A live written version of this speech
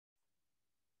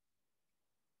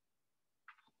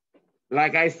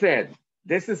like I said,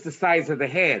 this is the size of the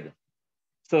head.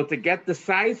 So to get the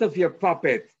size of your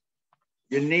puppet,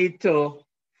 you need to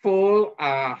fold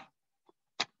a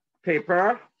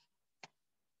paper,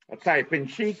 a typing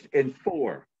sheet in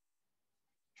 4.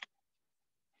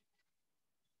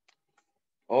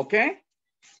 Okay?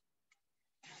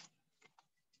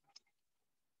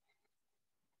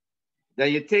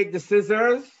 Then you take the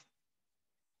scissors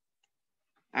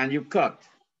and you cut.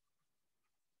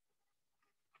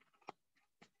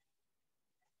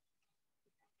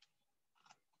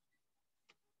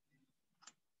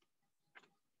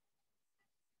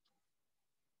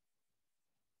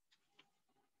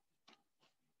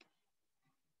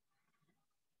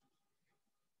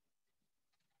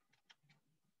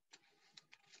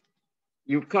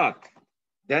 You cut.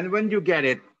 Then when you get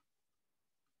it,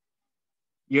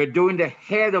 you're doing the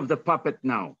head of the puppet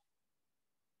now.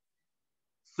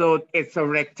 So it's a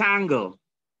rectangle,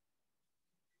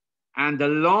 and the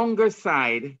longer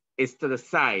side is to the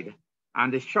side,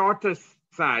 and the shortest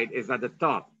side is at the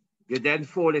top. You then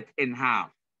fold it in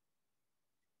half.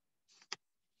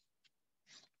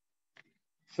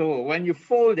 So when you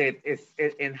fold it, it's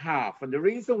in half. And the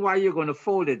reason why you're going to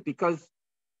fold it, because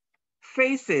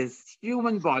faces,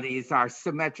 human bodies are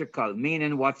symmetrical,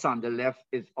 meaning what's on the left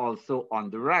is also on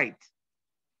the right.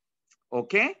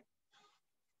 Okay?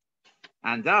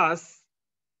 And thus,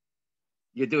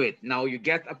 you do it. Now you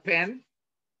get a pen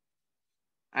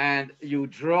and you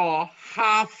draw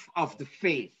half of the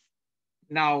face.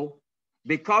 Now,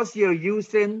 because you're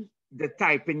using the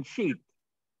typing sheet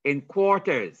in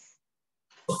quarters,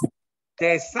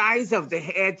 the size of the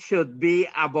head should be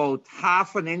about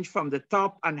 1/2 inch from the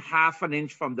top and 1/2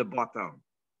 inch from the bottom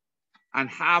and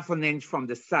 1/2 inch from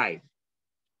the side.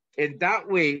 In that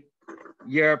way,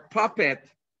 your puppet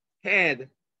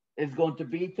head is going to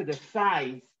be to the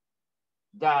size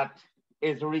that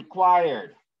is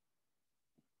required.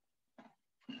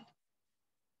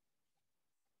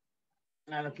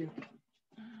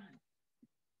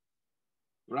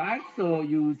 Right, so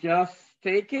you just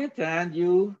take it and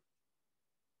you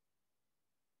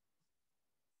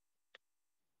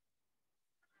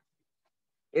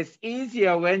it's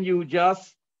easier when you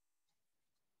just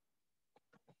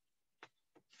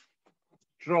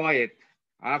draw it.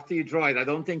 After you draw it, I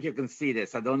don't think you can see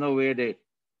this. I don't know where the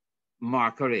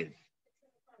marker is.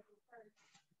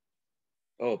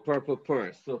 Oh, purple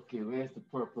purse. Okay, where's the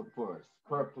purple purse?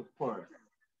 Purple purse.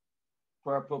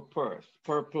 Purple purse.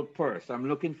 Purple purse. I'm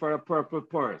looking for a purple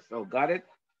purse. Oh, got it?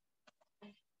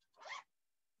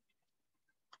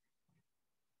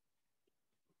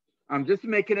 I'm just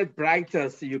making it brighter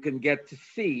so you can get to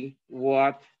see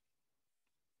what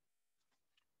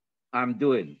I'm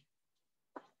doing.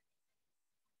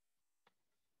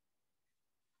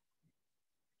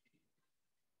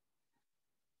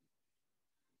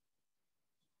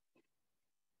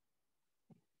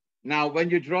 Now, when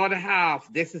you draw the half,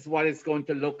 this is what it's going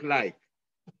to look like.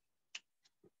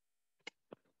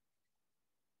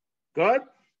 Good?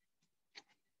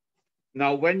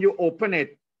 Now, when you open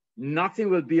it,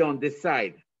 nothing will be on this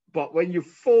side. But when you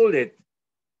fold it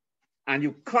and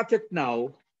you cut it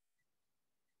now,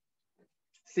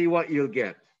 see what you'll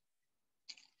get.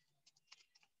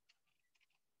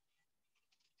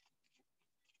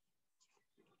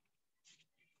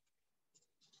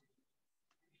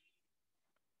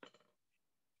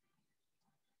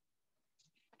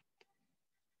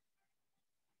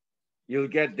 You'll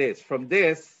get this. From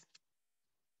this,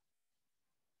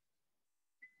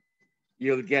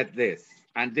 you'll get this.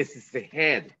 And this is the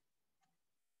head.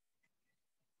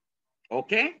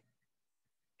 Okay?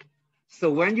 So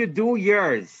when you do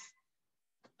yours,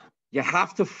 you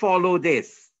have to follow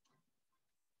this.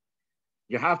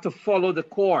 You have to follow the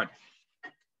chord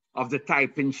of the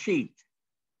typing sheet.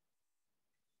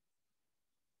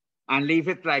 And leave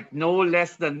it like no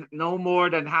more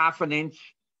than 1/2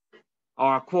 inch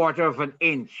or 1/4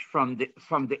 inch from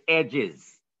the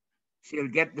edges. So you'll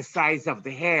get the size of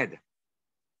the head.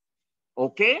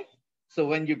 Okay? So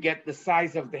when you get the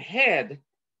size of the head,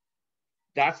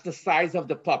 that's the size of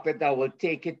the puppet that will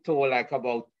take it to like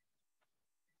about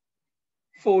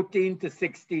 14 to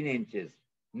 16 inches.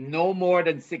 No more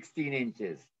than 16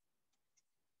 inches.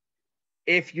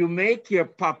 If you make your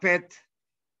puppet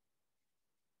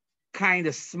kind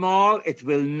of small, it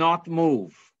will not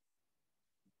move.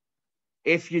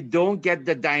 If you don't get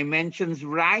the dimensions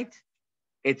right,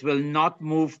 it will not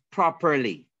move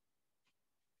properly.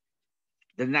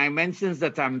 The dimensions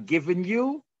that I'm giving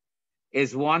you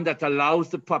is one that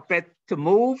allows the puppet to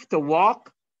move, to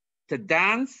walk, to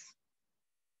dance,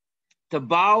 to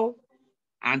bow,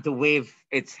 and to wave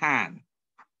its hand.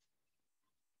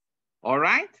 All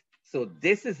right? So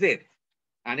this is it.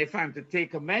 And if I'm to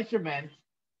take a measurement,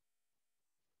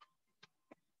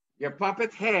 your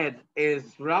puppet head is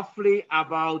roughly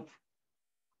about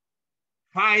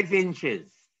 5 inches.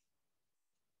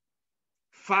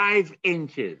 5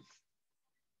 inches.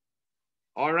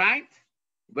 All right?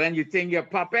 When you think your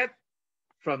puppet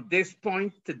from this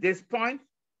point to this point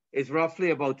is roughly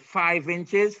about 5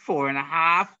 inches,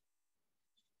 4.5,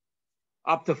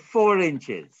 up to 4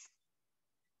 inches.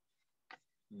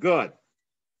 Good.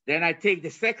 Then I take the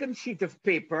second sheet of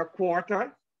paper,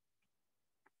 quarter.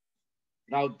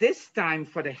 Now this time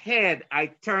for the head, I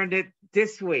turned it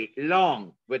this way,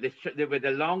 long, with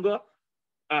the longer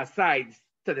sides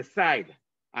to the side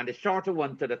and the shorter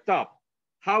one to the top.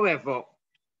 However,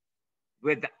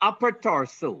 with the upper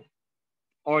torso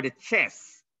or the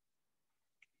chest,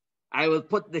 I will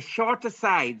put the shorter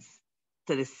sides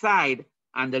to the side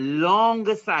and the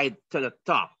longer side to the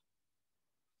top.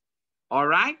 All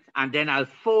right? And then I'll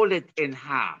fold it in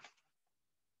half.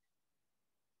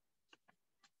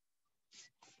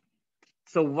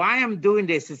 So why I'm doing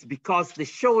this is because the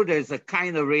shoulders are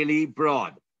kind of really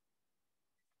broad,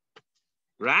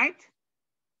 right?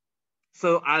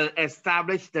 So I'll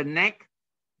establish the neck,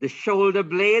 the shoulder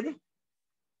blade,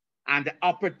 and the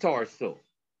upper torso.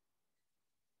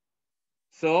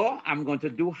 So I'm going to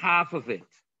do half of it.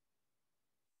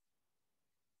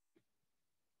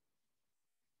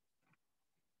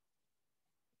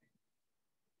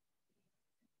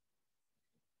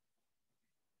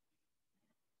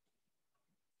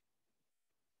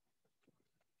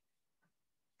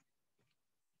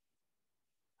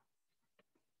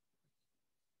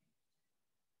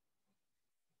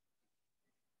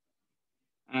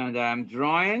 And I'm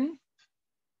drawing.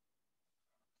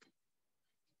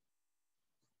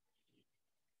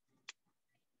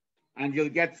 And you'll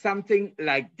get something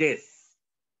like this.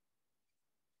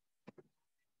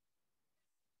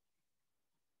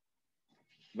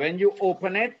 When you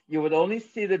open it, you would only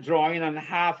see the drawing on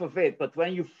half of it. But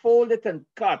when you fold it and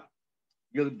cut,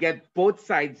 you'll get both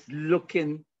sides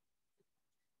looking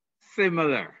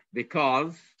similar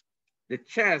because the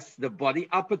chest, the body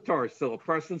upper torso, a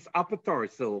person's upper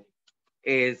torso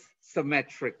is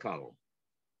symmetrical.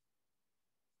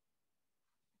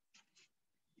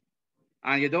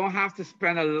 And you don't have to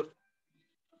spend a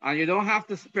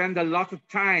lot of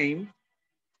time.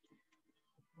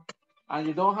 And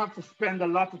you don't have to spend a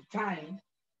lot of time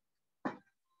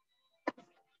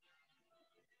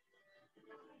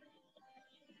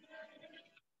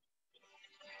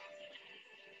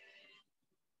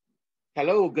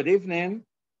Hello, good evening.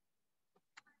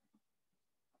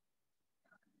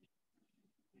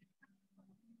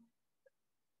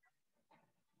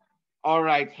 All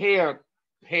right, here,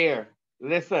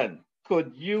 listen,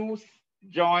 could you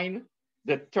join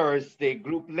the Thursday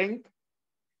group link?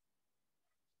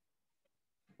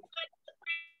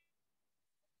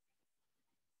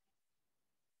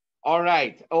 All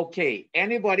right, okay.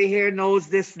 Anybody here knows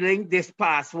this link, this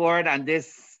password, and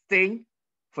this thing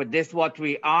for this what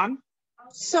we on?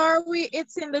 Sorry,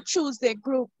 it's in the Tuesday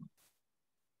group.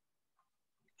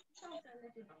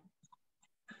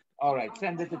 All right,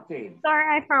 send it to Tim.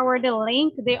 Sorry, I forward the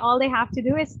link. All they have to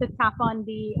do is to tap on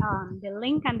the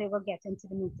link and they will get into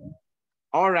the meeting.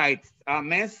 All right,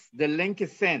 miss, the link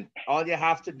is sent. All you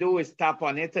have to do is tap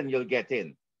on it and you'll get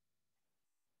in.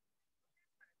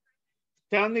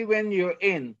 Tell me when you're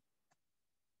in.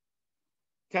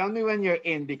 Tell me when you're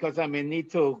in because I may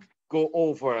need to go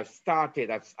over, started.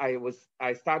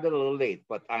 I started a little late,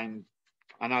 but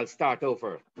I'll start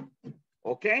over.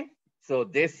 Okay? So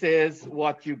this is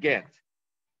what you get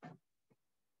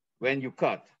when you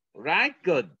cut, right?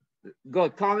 Good,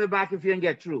 good. Call me back if you can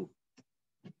get through.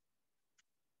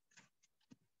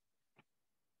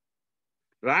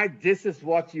 Right, this is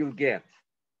what you'll get.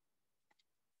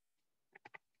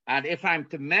 And if I'm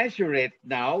to measure it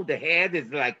now, the head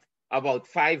is like about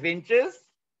 5 inches.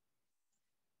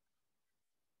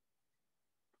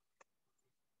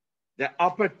 The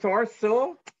upper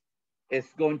torso is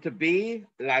going to be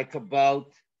like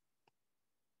about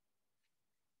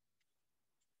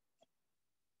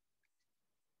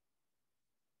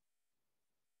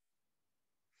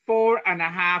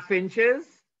 4.5 inches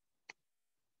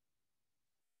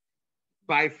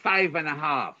by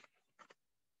 5.5.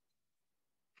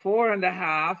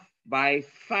 4.5 by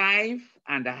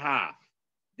 5.5.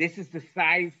 This is the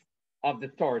size of the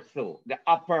torso, the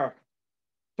upper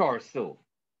torso.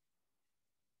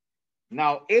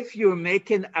 Now, if you're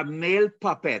making a male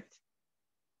puppet,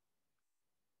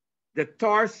 the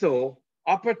torso,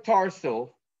 upper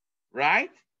torso, right,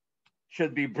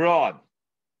 should be broad,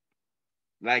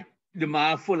 like the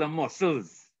man full of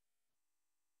muscles.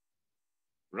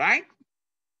 right?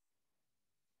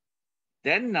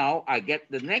 Then now I get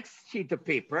the next sheet of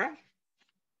paper.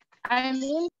 I'm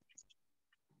in.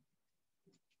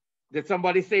 Did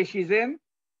somebody say she's in?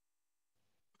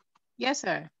 Yes,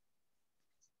 sir.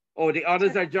 Oh, the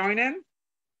others are joining?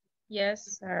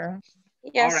 Yes, sir.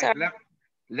 All Yes, right, sir.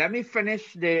 let me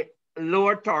finish the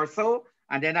lower torso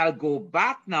and then I'll go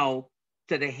back now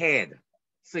to the head.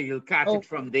 So you'll catch it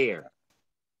from there.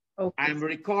 Okay. I'm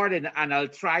recording and I'll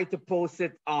try to post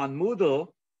it on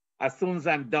Moodle as soon as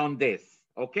I'm done this,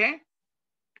 okay?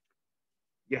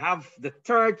 You have the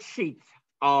third sheet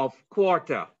of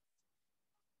quarter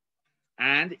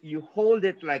and you hold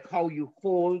it like how you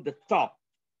hold the top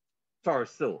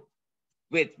torso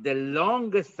with the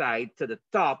longer side to the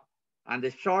top and the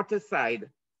shorter side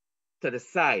to the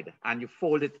side, and you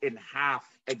fold it in half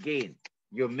again.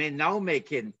 You're now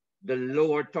making the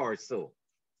lower torso.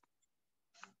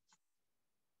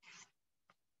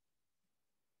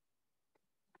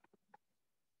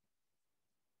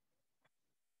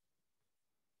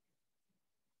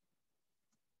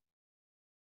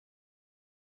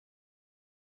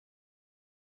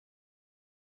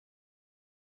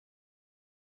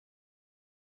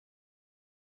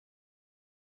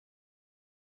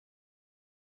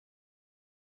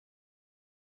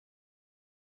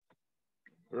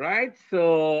 Right,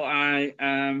 so I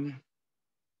am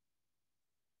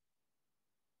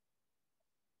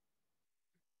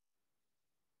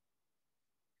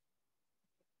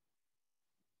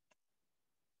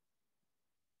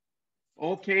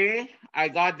okay, I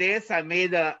got this. I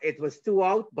made it was two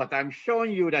out, but I'm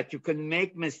showing you that you can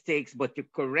make mistakes, but you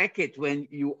correct it when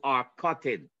you are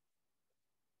cutting.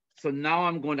 So now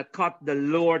I'm going to cut the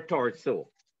lower torso.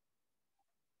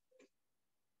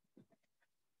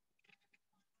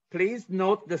 Please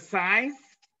note the size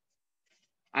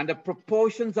and the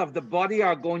proportions of the body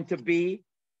are going to be,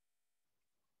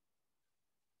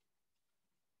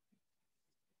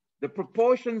 the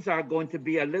proportions are going to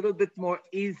be a little bit more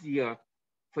easier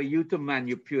for you to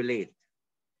manipulate.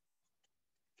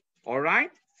 All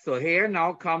right, so here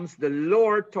now comes the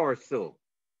lower torso.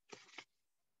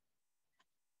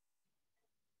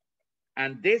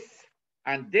 And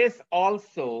this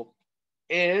also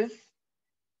is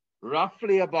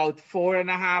roughly about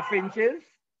 4.5 inches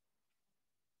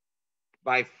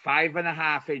by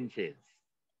 5.5 inches.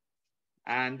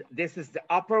 And this is the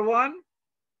upper one.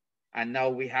 And now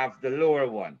we have the lower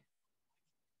one.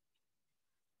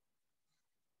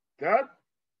 Good?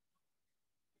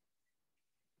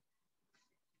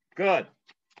 Good.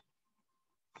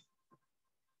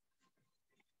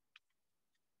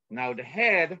 Now the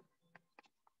head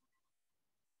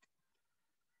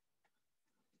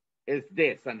is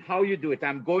this, and how you do it.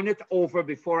 I'm going it over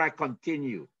before I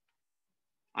continue.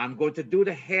 I'm going to do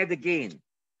the head again.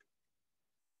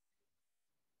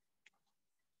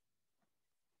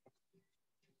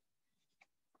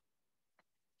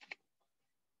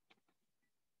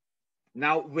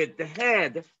 Now with the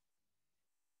head,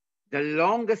 the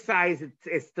longer size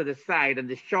is to the side and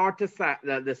the shorter side,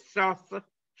 the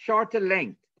shorter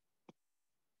length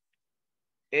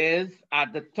is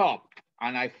at the top,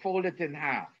 and I fold it in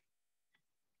half.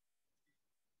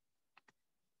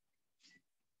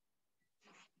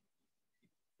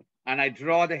 And I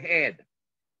draw the head.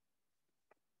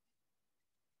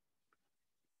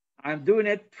 I'm doing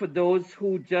it for those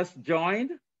who just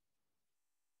joined.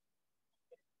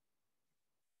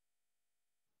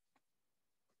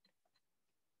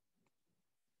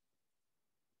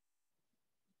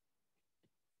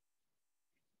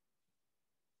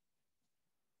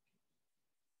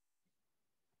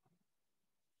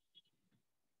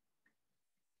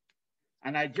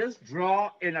 And I just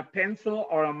draw in a pencil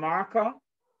or a marker.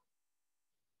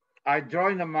 I draw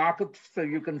in a marker so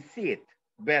you can see it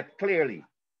better clearly.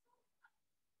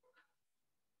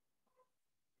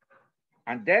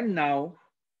 And then now,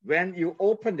 when you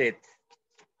open it,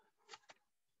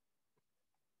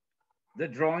 the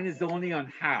drawing is only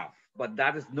on half, but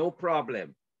that is no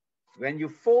problem. When you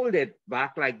fold it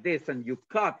back like this and you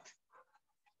cut,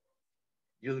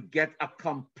 you'll get a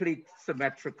complete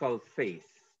symmetrical face.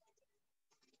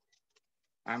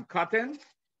 I'm cutting.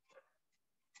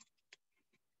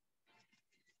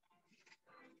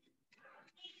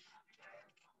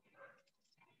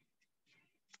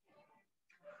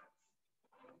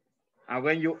 And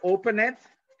when you open it,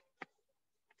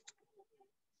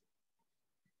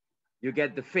 you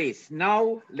get the face.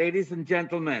 Now, ladies and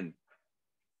gentlemen,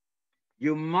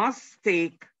 you must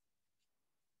take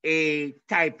a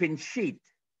typing sheet,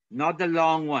 not the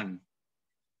long one,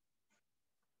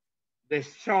 the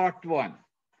short one,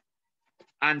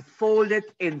 and fold it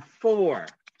in 4.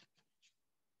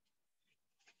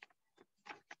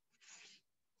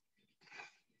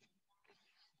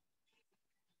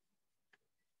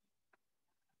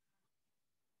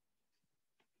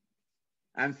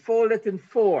 and fold it in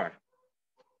 4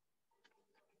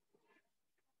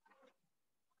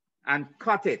 and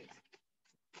cut it.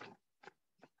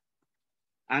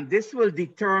 And this will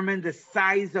determine the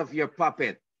size of your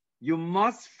puppet. You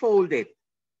must fold it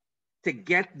to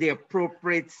get the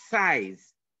appropriate size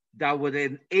that would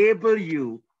enable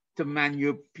you to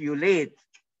manipulate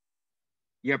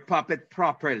your puppet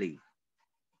properly.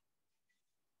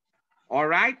 All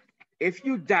right? If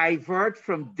you divert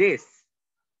from this,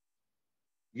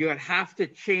 you'll have to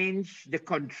change the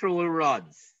control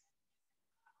rods.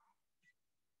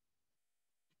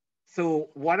 So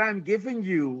what I'm giving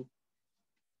you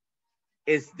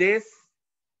is this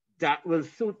that will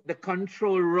suit the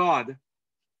control rod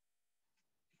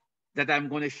that I'm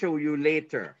going to show you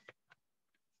later.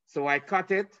 So I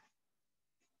cut it.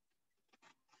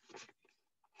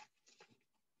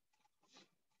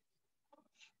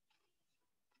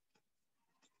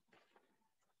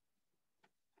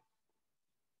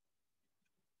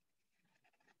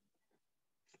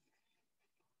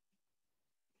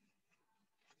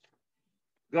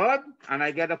 Good, and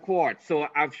I get a quart. So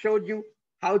I've showed you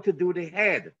how to do the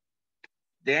head.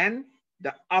 Then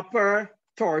the upper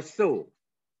torso.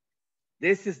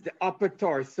 This is the upper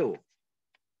torso.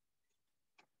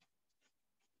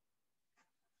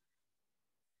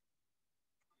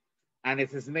 And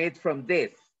it is made from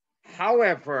this.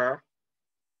 However,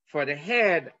 for the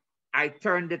head, I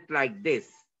turned it like this.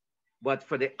 But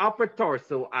for the upper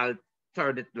torso, I'll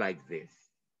turn it like this.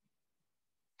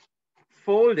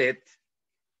 Fold it.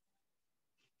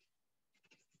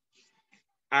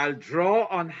 I'll draw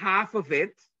on half of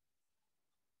it.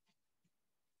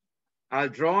 I'll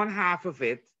draw on half of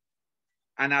it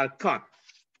and I'll cut.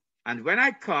 And when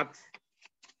I cut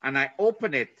and I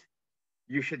open it,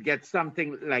 you should get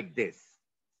something like this.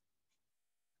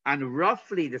 And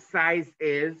roughly the size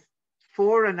is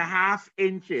 4.5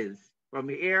 inches from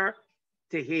here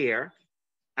to here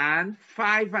and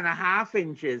 5.5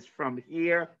 inches from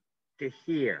here to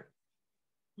here.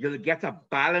 You'll get a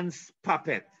balanced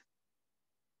puppet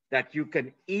that you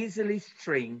can easily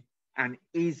string and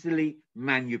easily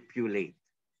manipulate.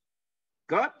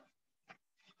 Good?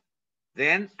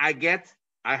 Then I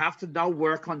have to now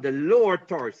work on the lower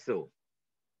torso.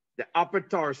 The upper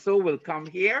torso will come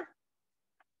here.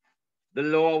 The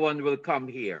lower one will come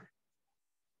here.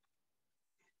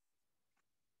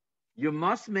 You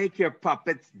must make your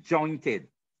puppets jointed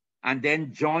and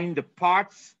then join the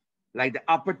parts like the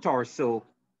upper torso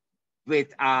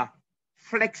with a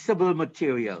flexible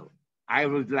material. I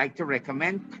would like to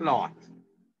recommend cloth,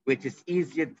 which is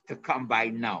easier to come by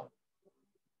now.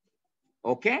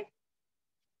 Okay?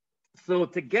 So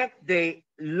to get the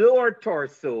lower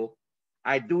torso,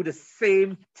 I do the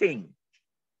same thing.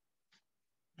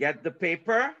 Get the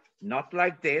paper, not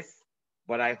like this,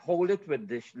 but I hold it with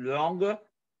this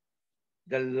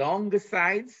the longer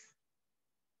sides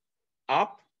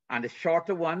up and the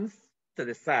shorter ones to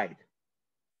the side.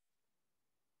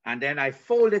 And then I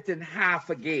fold it in half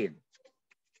again.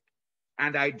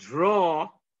 And I draw,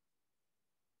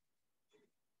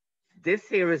 this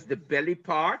here is the belly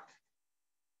part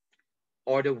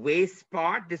or the waist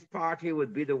part. This part here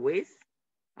would be the waist.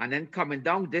 And then coming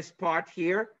down, this part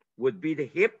here would be the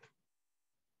hip.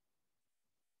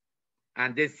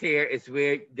 And this here is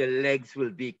where the legs will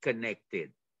be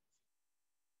connected.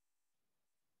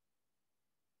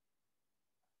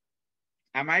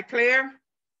 Am I clear?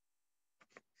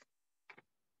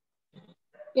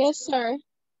 Yes, sir.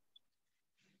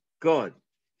 Good.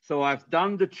 So I've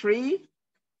done the tree,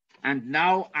 and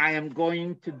now I am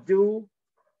going to do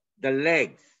the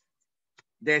legs.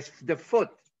 There's the foot.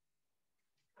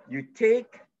 You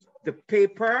take the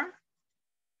paper,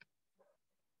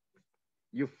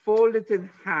 you fold it in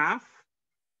half,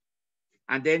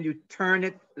 and then you turn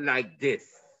it like this.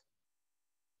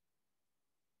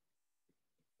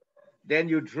 Then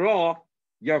you draw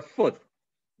your foot.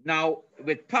 Now,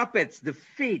 with puppets, the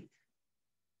feet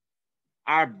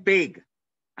are big,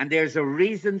 and there's a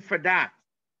reason for that.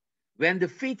 When the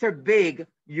feet are big,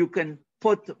 you can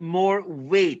put more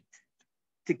weight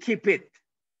to keep it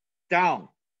down.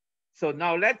 So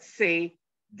now let's say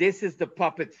this is the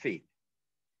puppet feet.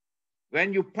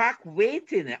 When you pack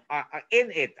weight in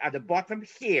it at the bottom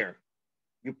here,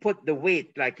 you put the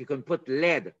weight like you can put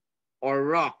lead or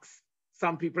rocks.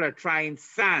 Some people are trying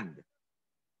sand.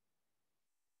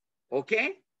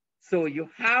 Okay? So you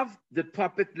have the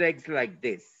puppet legs like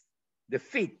this, the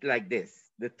feet like this,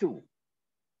 the two.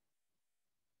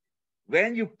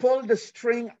 When you pull the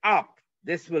string up,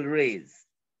 this will raise.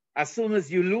 As soon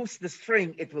as you loose the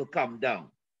string, it will come down.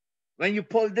 When you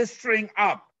pull this string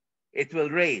up, it will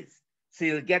raise. So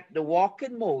you'll get the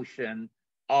walking motion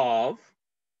of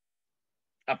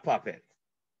a puppet.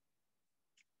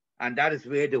 And that is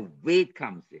where the weight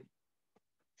comes in.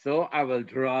 So I will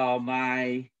draw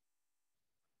my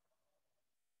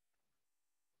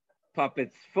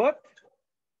puppet's foot,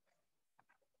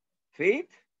 feet.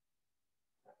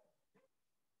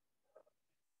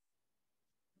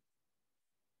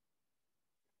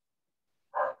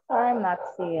 Sorry, I'm not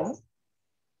seeing.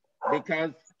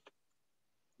 Because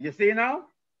you see now,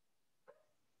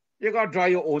 you gotta draw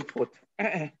your own foot.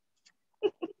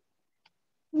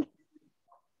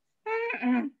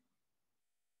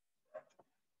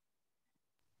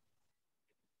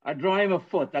 I draw him a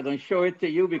foot. I'm gonna show it to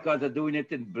you because I'm doing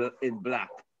it in black.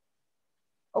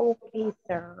 Okay,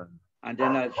 sir. And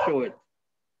then I'll show it.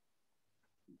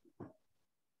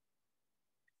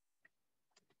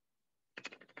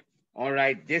 All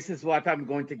right, this is what I'm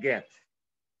going to get.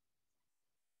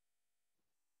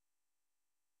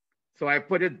 So I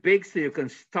put it big so you can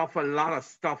stuff a lot of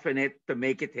stuff in it to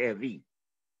make it heavy.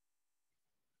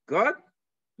 Good?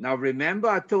 Now remember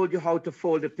I told you how to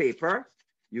fold the paper.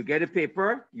 You get a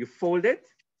paper, you fold it,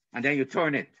 and then you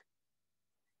turn it.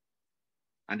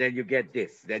 And then you get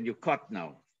this. Then you cut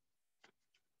now.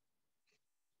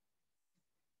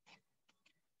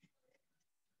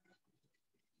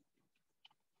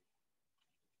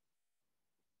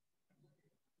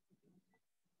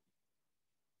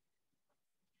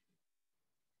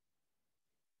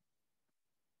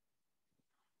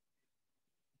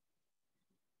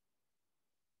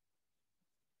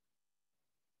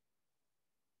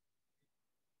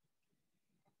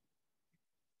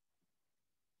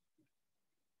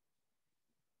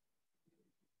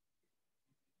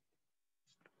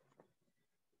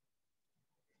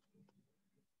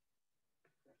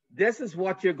 This is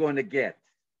what you're going to get.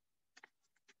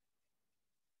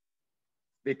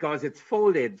 Because it's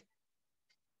folded.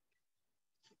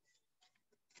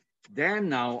 Then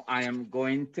now I am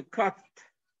going to cut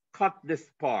this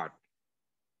part.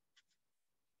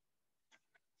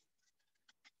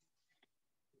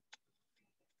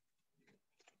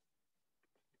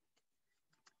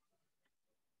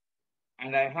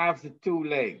 And I have the two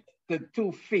legs, the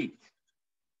 2 feet.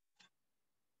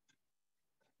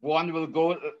 One will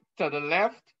go to the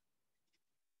left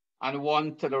and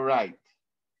one to the right.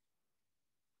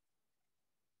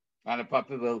 And the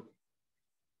puppy will.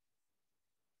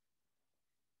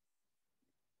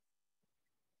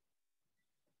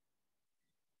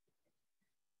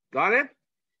 Got it?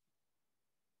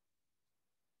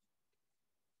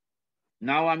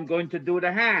 Now I'm going to do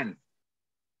the hand.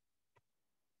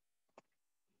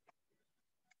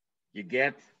 You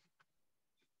get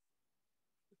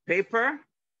paper,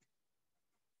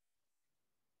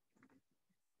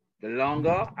 the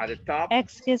longer at the top.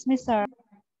 Excuse me, sir.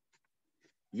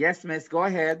 Yes, miss, go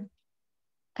ahead.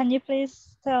 Can you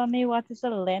please tell me what is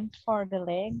the length for the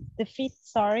leg? The feet,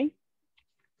 sorry.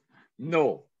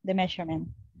 No. The measurement.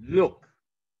 Look.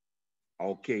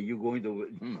 Okay, you're going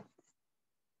to.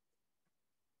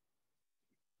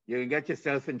 You can get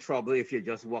yourself in trouble if you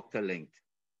just walk the length.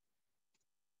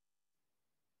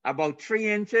 About 3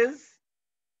 inches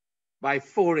by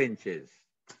 4 inches.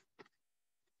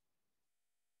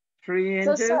 3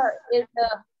 inches. So, sir, is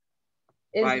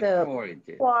the 4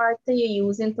 inches. part you're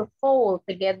using to fold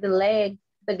to get the legs,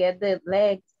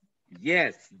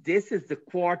 Yes, this is the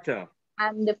quarter.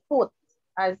 and the foot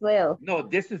as well. No,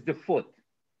 this is the foot.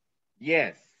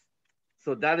 Yes.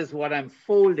 So that is what I'm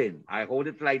folding. I hold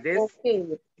it like this. Okay,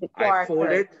 the quarter. I fold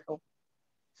it.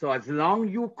 So as long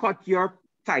you cut your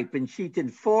typing sheet in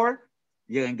 4,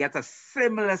 you can get a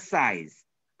similar size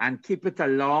and keep it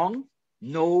along,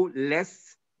 no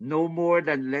less, no more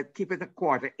than, keep it a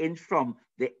 1/4 inch from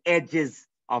the edges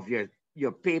of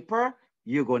your paper,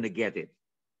 you're going to get it.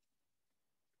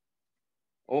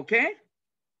 Okay?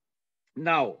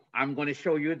 Now, I'm going to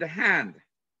show you the hand.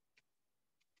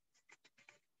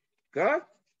 Good?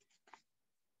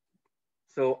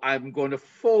 So I'm going to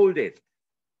fold it.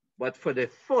 But for the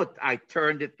foot, I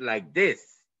turned it like this.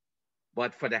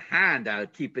 But for the hand, I'll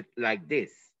keep it like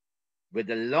this, with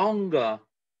the longer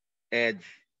edge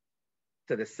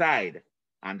to the side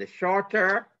and the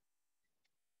shorter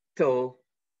to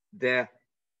the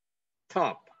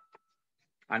top.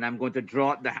 And I'm going to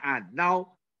draw the hand.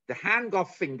 Now, the hand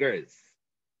got fingers,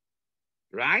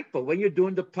 right? But when you're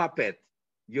doing the puppet,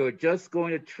 you're just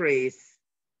going to trace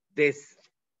this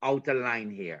outer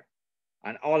line here.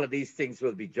 And all of these things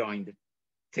will be joined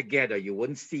together. You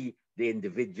wouldn't see the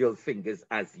individual fingers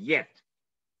as yet.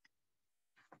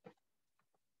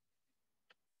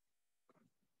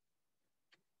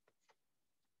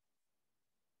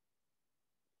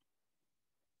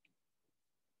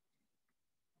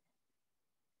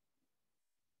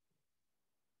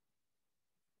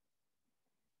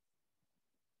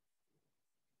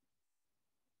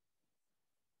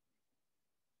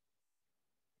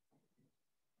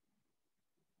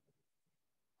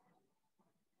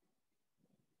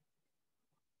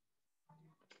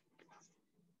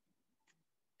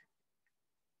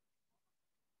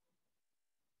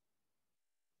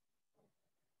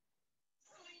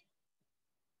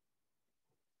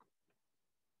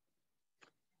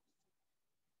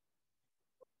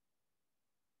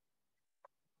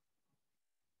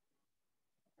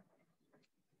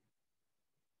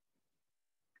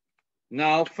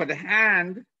 Now for the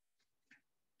hand,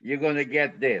 you're going to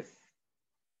get this.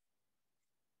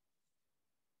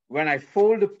 When I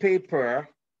fold the paper,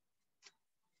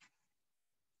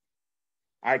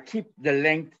 I keep the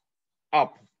length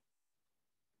up.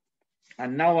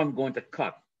 And now I'm going to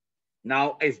cut.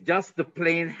 Now it's just the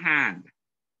plain hand.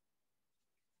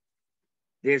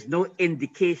 There's no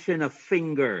indication of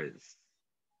fingers.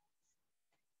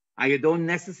 And you don't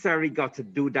necessarily got to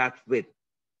do that with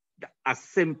a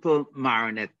simple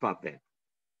marionette puppet.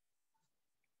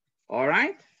 All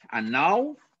right, and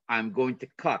now I'm going to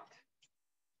cut.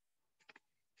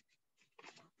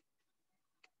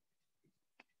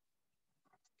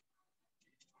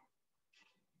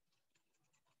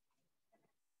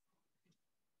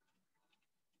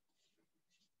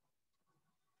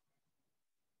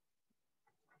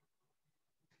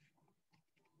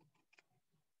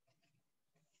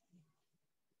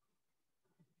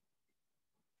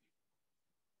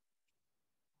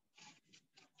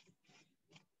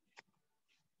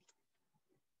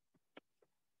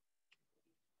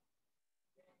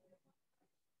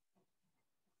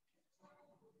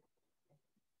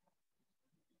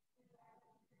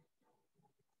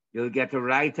 You'll get a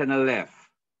right and a left.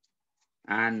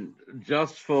 And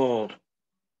just for,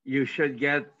 you should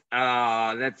get,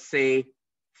 let's say,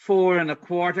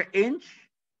 4¼ inch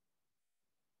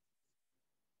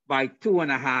by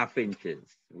 2½ inches,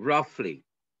 roughly.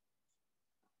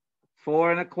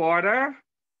 4¼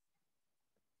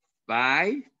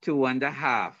 by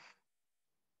 2½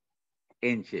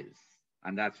 inches.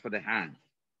 And that's for the hand.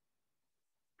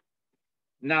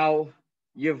 Now,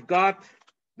 you've got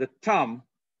the thumb.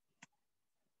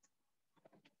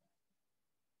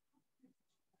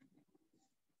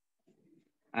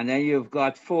 And then you've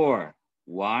got 4.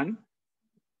 1,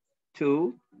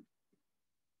 2,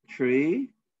 3,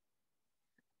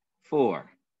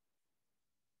 4.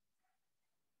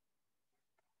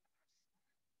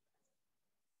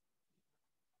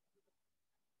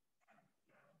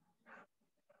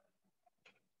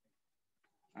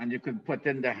 And you can put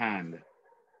in the hand.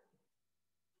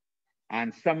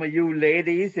 And some of you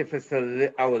ladies, if it's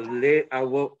a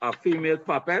female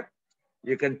puppet,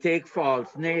 you can take false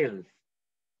nails.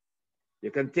 You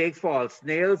can take false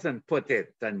nails and put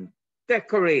it and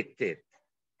decorate it.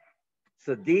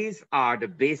 So these are the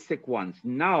basic ones.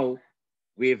 Now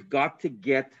we've got to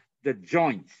get the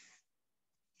joints.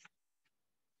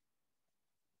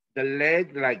 The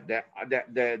leg, like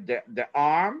the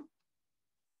arm,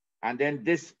 and then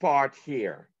this part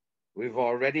here. We've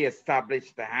already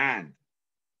established the hand.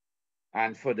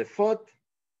 And for the foot,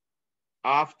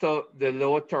 after the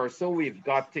lower torso, we've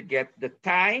got to get the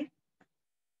thigh,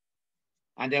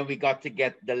 and then we got to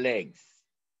get the legs.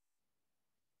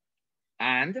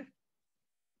 And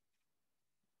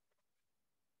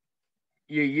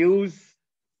you use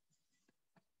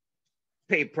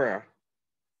paper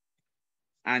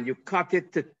and you cut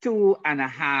it to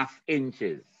 2½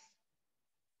 inches.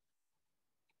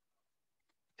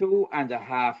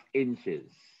 2½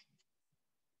 inches.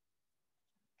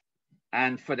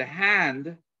 And for the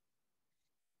hand,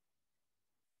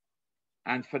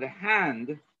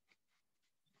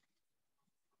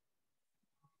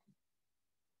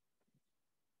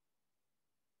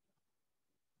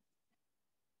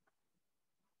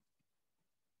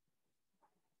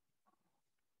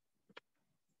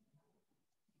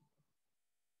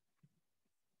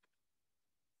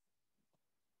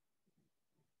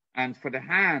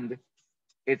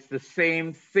 it's the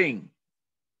same thing.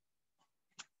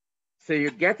 So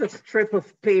you get a strip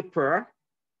of paper.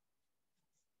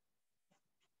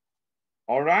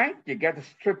 All right, you get a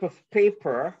strip of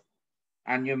paper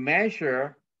and you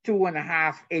measure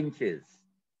 2½ inches.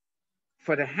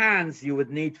 For the hands, you would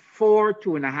need 4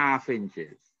 2½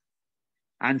 inches.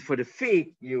 And for the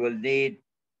feet, you will need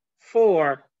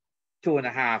 4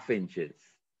 2½ inches.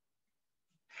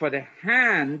 For the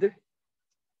hand,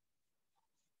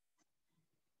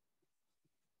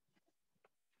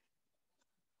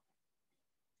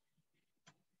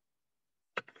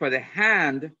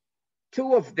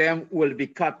 two of them will be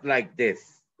cut like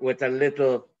this with a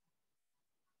little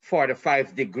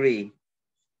 45-degree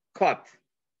cut.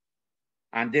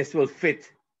 And this will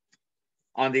fit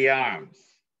on the arms.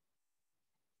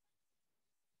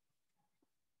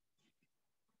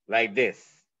 Like this.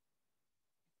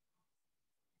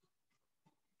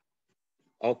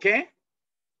 Okay?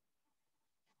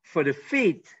 For the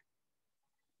feet,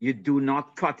 you do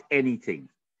not cut anything.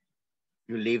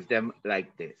 You leave them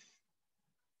like this.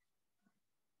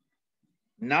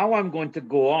 Now I'm going to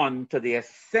go on to the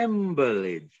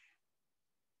assemblage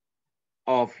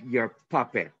of your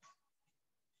puppet.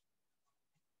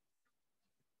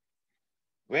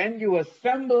 When you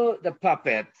assemble the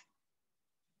puppet,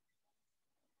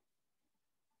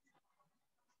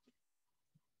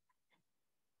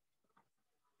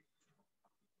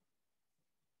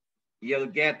 you'll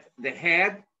get the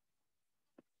head,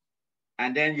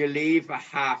 and then you leave a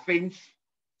 1/2 inch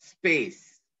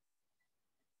space.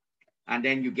 And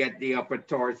then you get the upper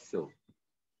torso.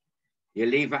 You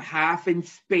leave a 1/2 inch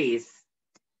space,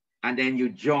 and then you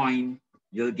join,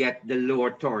 you'll get the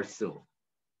lower torso.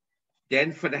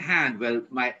 Then for the hand, well,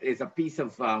 it's a piece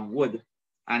of wood,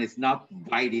 and it's not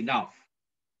wide enough.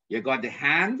 You got the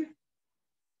hand,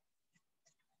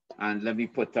 and let me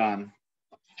put on,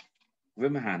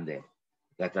 where's my hand there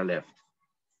that I left?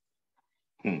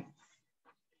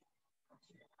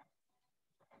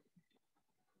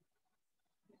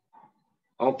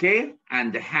 Okay,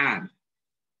 and the hand.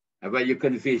 Well, you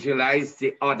can visualize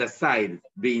the other side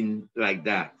being like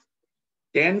that.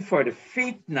 Then for the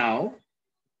feet now,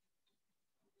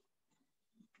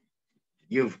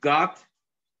 you've got,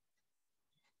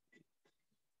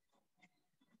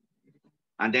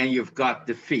 and then you've got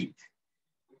the feet.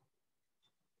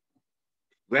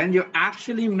 When you're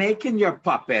actually making your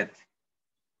puppet,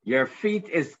 your feet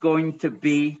is going to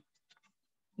be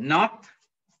not,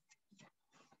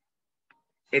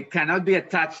 it cannot be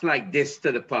attached like this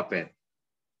to the puppet.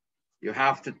 You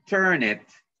have to turn it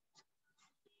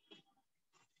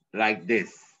like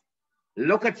this.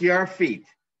 Look at your feet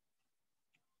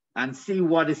and see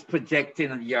what is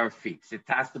projecting on your feet. It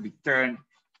has to be turned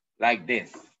like this.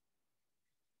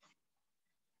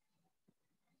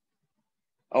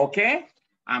 Okay,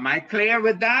 am I clear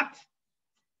with that?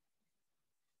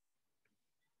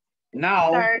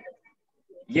 Now, Sir,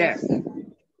 yes. Sir,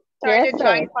 Yes, the sir.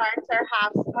 joint parts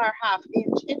are half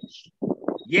inch.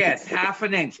 Yes,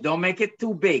 1/2 inch. Don't make it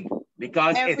too big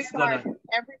because Every it's part, gonna.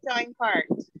 every joint part.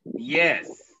 Yes.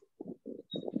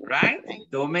 Right?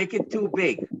 Don't make it too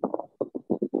big.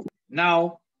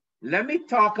 Now, let me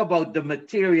talk about the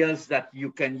materials that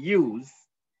you can use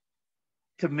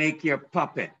to make your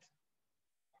puppet.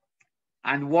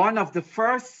 And one of the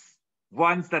first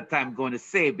ones that I'm going to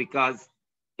say, because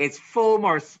it's foam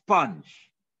or sponge.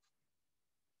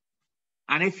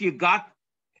 And if you got,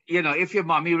 you know, if your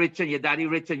mommy rich and your daddy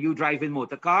rich and you drive in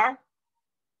motor car,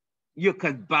 you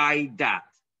can buy that.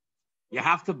 You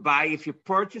have to buy, if you're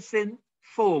purchasing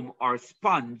foam or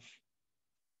sponge,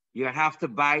 you have to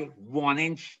buy 1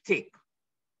 inch thick.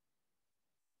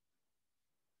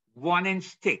 1 inch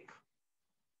thick.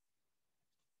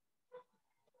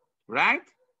 Right?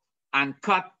 And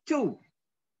cut 2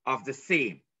 of the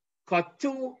same. Cut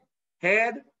 2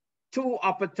 head, 2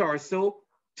 upper torso,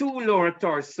 2 lower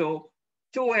torso,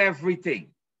 2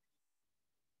 everything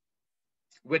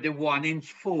with the 1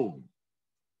 inch foam.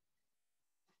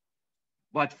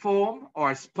 But foam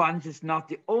or sponge is not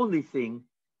the only thing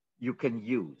you can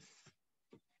use.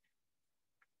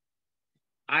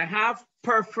 I have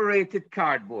perforated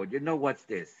cardboard. You know what's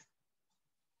this?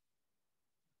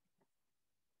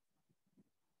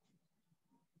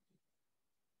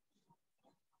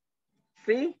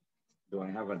 See? Do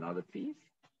I have another piece?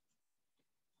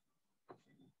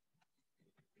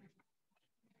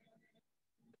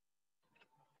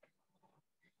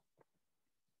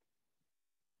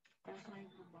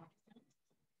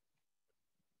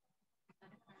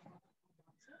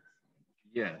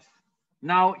 Yes.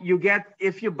 Now you get,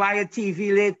 if you buy a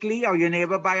TV lately or your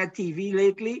neighbor buy a TV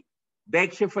lately,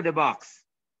 beg you for the box.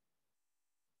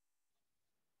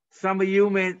 Some of you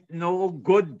may know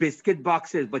good biscuit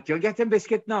boxes, but you're getting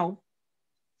biscuit now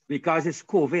because it's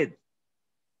COVID.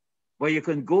 Where you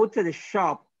can go to the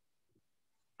shop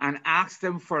and ask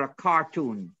them for a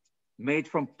cartoon made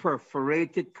from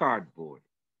perforated cardboard.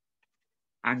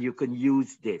 And you can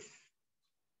use this.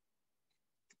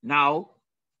 Now,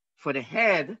 for the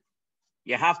head,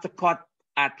 you have to cut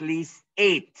at least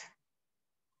 8.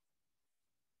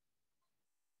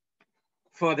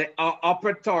 For the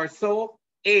upper torso,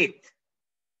 8.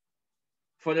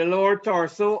 For the lower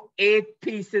torso, 8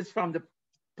 pieces from the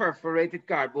perforated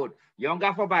cardboard. You don't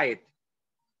have to buy it.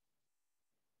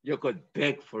 You could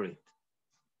beg for it.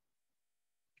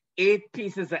 8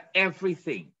 pieces of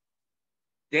everything.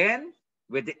 Then,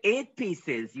 with the 8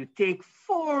 pieces, you take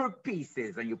 4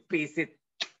 pieces and you paste it,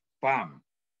 bam.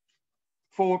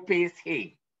 4 paste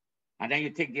hay. And then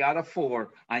you take the other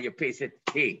 4 and you paste it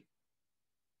hay.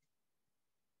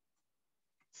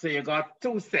 So you got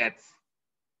 2 sets,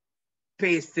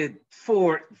 pasted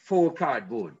 4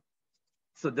 cardboard.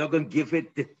 So they're going to give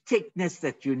it the thickness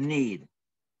that you need.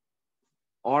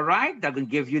 All right, they're going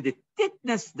to give you the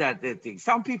thickness that they think.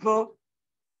 Some people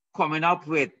coming up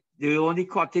with, they only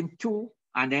cut in 2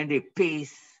 and then they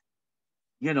paste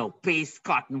you know, paste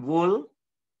cotton wool,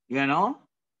 you know,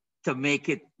 to make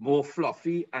it more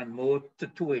fluffy and more to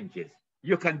 2 inches.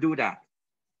 You can do that.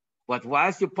 But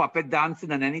whilst you puppet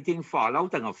dancing and anything fall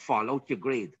out, and fall out your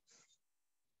grade.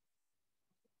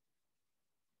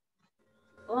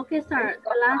 Okay, sir.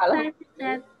 The last time you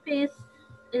said piece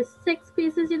is 6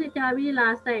 pieces you did tell me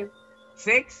last time.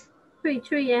 6? Three,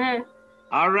 yeah.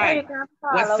 All right.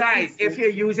 What size? If you're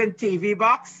using TV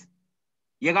box,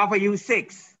 you got to use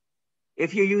 6.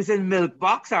 If you're using milk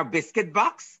box or biscuit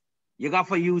box, you got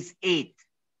to use 8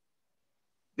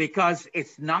 because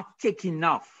it's not thick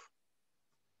enough.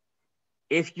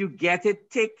 If you get it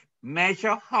thick,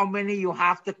 measure how many you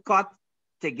have to cut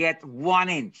to get 1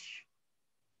 inch.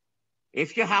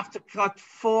 If you have to cut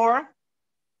 4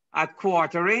 at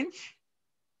 1/4 inch,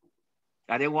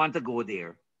 I didn't want to go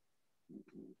there.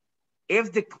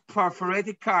 If the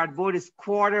perforated cardboard is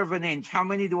 1/4 inch, how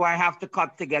many do I have to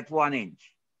cut to get 1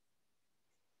 inch?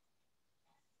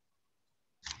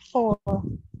 4.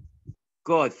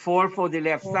 Good. 4 for the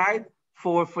left side,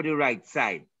 4 for the right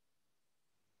side.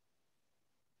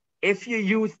 If you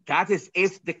use, that is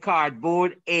if the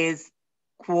cardboard is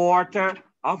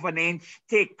 1/4 inch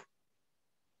thick.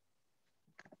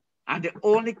 And the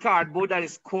only cardboard that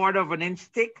is 1/4 inch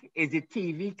thick is the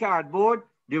TV cardboard,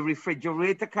 the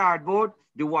refrigerator cardboard,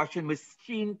 the washing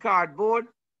machine cardboard.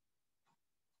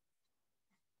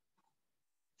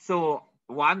 So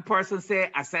one person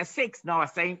say, I said 6, now I'm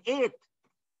saying 8.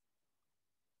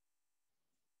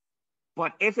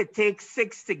 But if it takes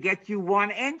 6 to get you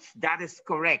 1 inch, that is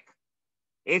correct.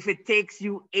 If it takes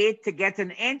you 8 to get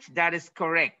an inch, that is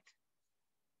correct.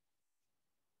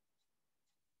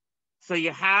 So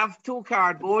you have 2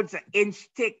 cardboards, 1 inch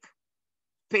thick,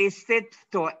 paste it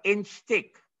to 1 inch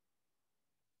thick.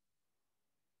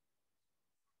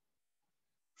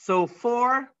 So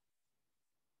 4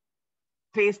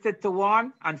 pasted to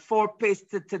one and 4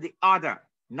 pasted to the other.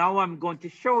 Now I'm going to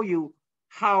show you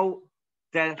how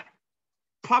the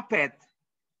puppet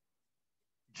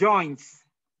joints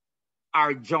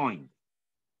are joined.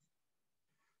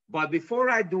 But before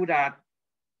I do that,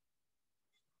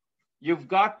 you've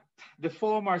got the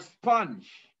foam or sponge.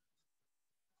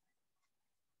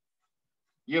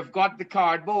 You've got the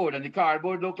cardboard, and the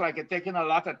cardboard look like it's taking a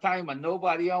lot of time, and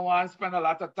nobody wants to spend a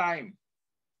lot of time.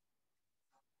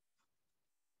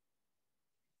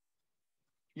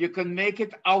 You can make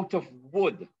it out of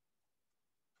wood.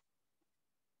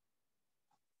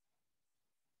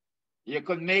 You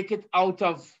can make it out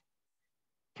of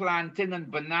plantain and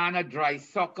banana, dry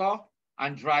sucker,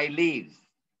 and dry leaves.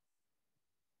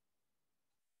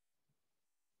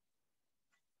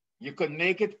 You can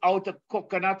make it out of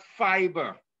coconut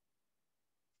fiber.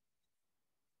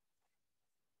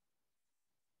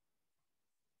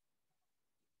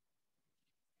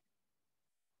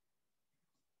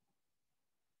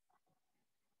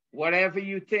 Whatever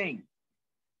you think.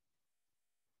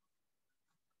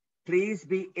 Please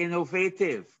be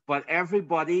innovative, but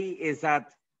everybody is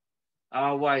at,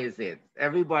 what is it?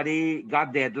 Everybody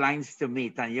got deadlines to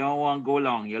meet and you don't want to go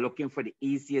long. You're looking for the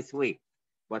easiest way.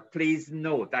 But please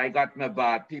note, I got my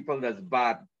bad people that's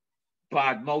bad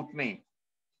mouth me.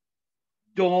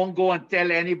 Don't go and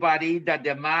tell anybody that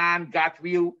the man got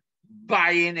you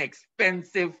buying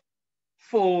expensive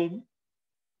foam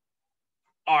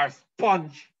or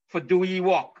sponge for doing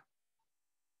work.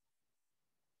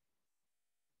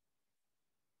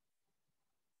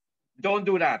 Don't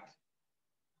do that.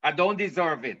 I don't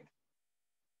deserve it.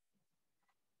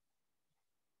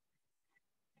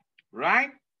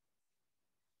 Right?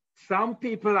 Some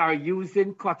people are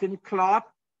using cotton cloth,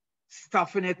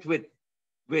 stuffing it with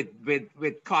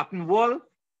cotton wool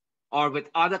or with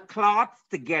other cloths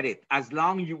to get it, as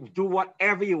long as you do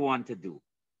whatever you want to do.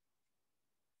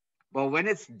 But when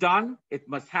it's done, it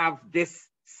must have this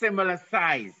similar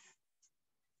size.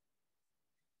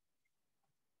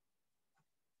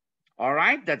 All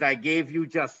right, that I gave you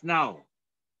just now.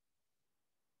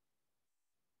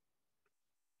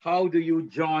 How do you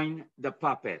join the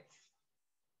puppets?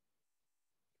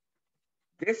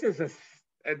 This is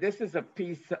a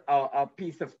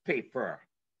piece of paper.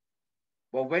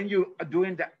 But when you are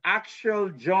doing the actual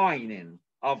joining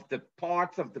of the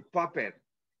parts of the puppet,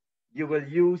 you will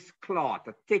use cloth,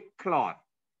 a thick cloth,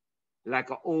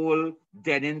 like an old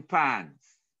denim pants.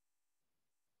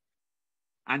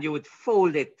 And you would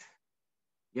fold it.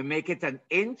 You make it 1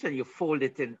 inch and you fold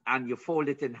it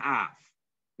in half,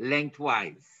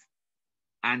 lengthwise.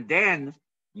 And then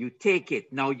you take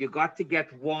it. Now you got to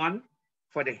get one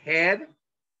for the head,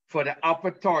 for the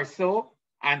upper torso,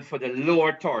 and for the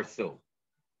lower torso.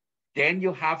 Then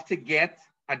you have to get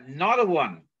another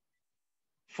one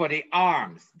for the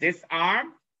arms. This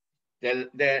arm,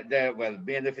 well,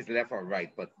 being if it's left or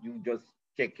right, but you just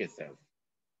check yourself.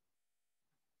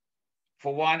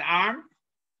 For one arm,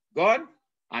 good,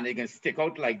 and it can stick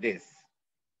out like this.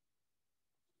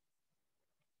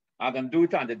 I'm gonna do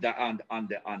it on the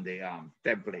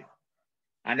template,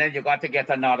 and then you got to get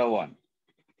another one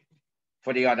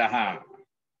for the other arm.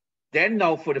 Then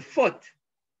now for the foot,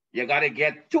 you got to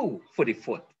get two for the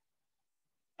foot,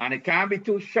 and it can't be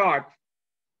too short.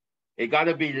 It got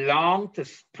to be long to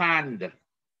span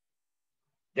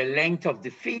the length of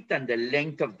the feet and the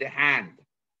length of the hand.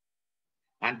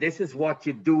 And this is what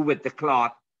you do with the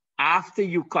cloth after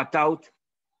you cut out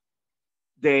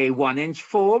the 1-inch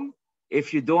foam.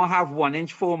 If you don't have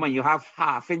 1-inch foam and you have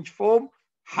 1/2-inch foam,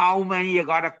 how many you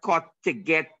got to cut to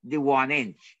get the 1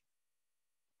 inch?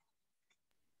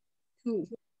 2.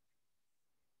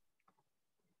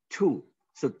 2.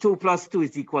 So 2 plus 2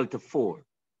 is equal to 4.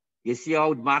 You see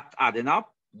how math adding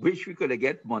up? Wish we could have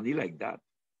get money like that.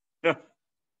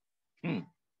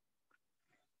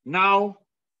 Now,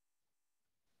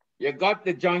 you got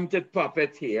the jointed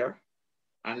puppet here,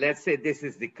 and let's say this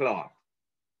is the cloth.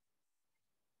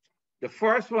 The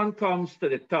first one comes to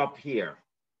the top here.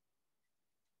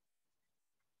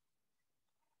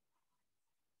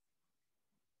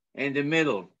 In the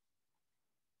middle.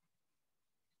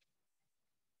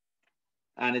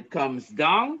 And it comes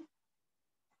down.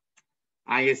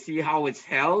 And you see how it's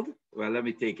held? Well, let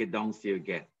me take it down so you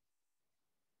get.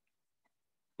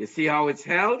 You see how it's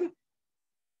held?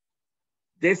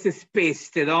 This is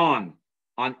pasted on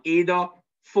either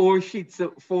 4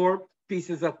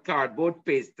 pieces of cardboard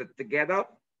pasted together,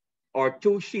 or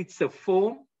 2 sheets of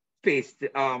foam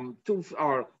pasted, 2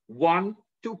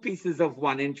 pieces of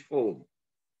 1-inch foam.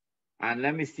 And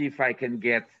let me see if I can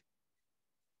get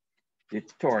the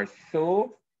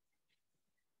torso.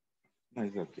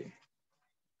 That's okay.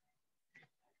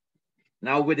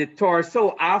 Now with the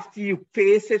torso, after you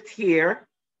paste it here,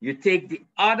 you take the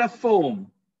other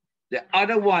foam, the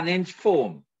other 1-inch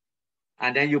foam,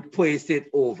 and then you place it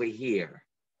over here.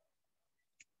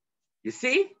 You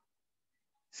see?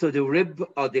 So the rib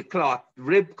or the cloth,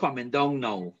 rib coming down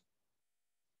now.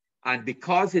 And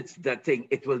because it's that thing,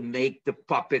 it will make the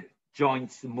puppet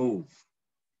joints move.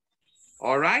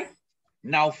 All right?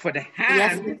 Now for the hand.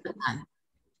 Yes, Mr. Tan.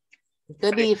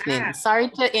 Good evening. Sorry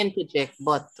to interject,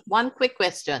 but one quick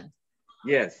question.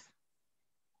 Yes.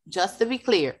 Just to be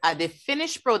clear, the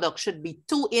finished product should be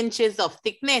 2 inches of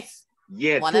thickness.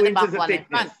 Yes, one 2 at the inches back, of one in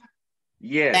thickness. front.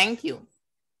 Yes. Thank you.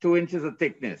 2 inches of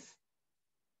thickness.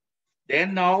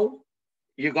 Then now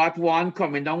you got one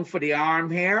coming down for the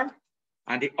arm here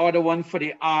and the other one for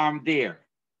the arm there.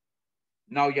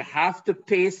 Now you have to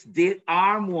paste the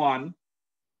arm one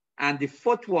and the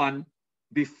foot one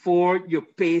before you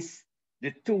paste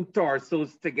the 2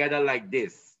 torsos together like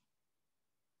this.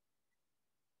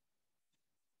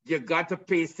 You got to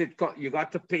paste it,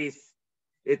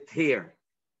 here.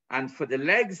 And for the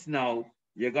legs now,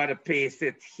 you got to paste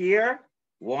it here,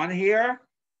 one here,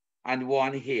 and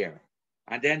one here.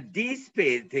 And then these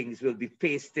things will be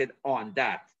pasted on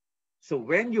that. So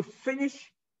when you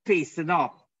finish pasting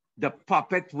up, the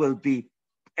puppet will be,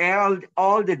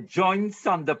 all the joints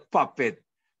on the puppet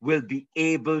will be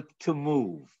able to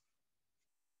move.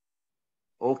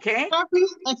 Okay? Sir,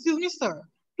 please, excuse me, sir.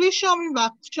 Please show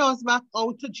us back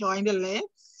how to join the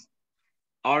legs.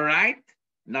 All right.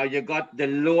 Now you got the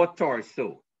lower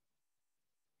torso.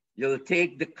 You'll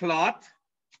take the cloth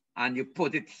and you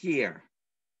put it here.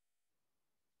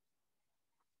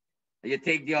 You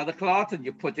take the other cloth and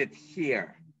you put it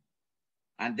here.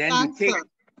 And then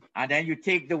you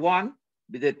take the one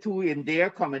with the 2 in there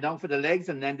coming down for the legs,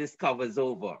 and then this covers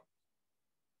over.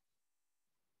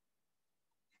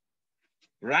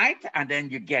 Right? And then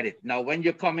you get it. Now, when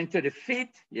you come into the feet,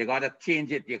 you got to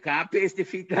change it. You can't paste the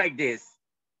feet like this.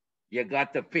 You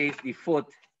got to paste the foot.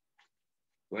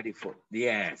 Where the foot?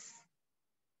 Yes.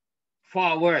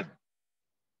 Forward.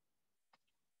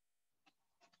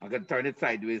 I'm going to turn it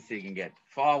sideways so you can get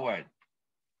forward.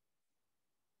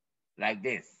 Like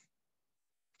this.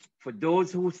 For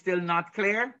those who still not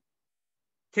clear,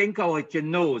 think out your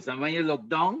nose. And when you look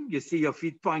down, you see your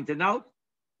feet pointing out.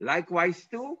 Likewise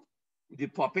too, the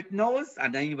puppet nose.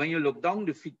 And then when you look down,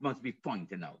 the feet must be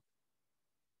pointing out.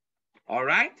 All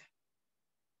right?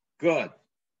 Good.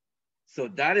 So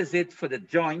that is it for the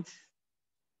joints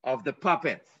of the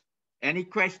puppet. Any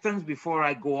questions before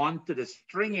I go on to the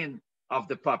stringing of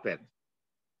the puppet?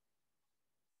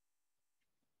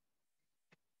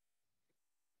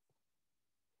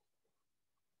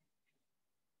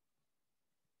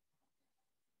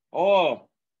 Oh,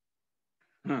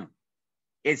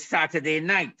 it's Saturday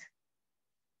night.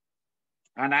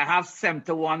 And I have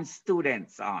 71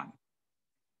 students on.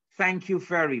 Thank you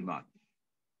very much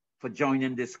for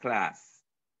joining this class.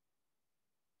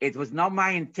 It was not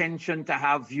my intention to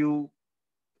have you,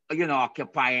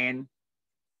 occupying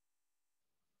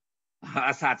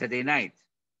a Saturday night.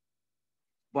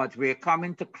 But we're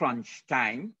coming to crunch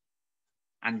time,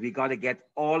 and we got to get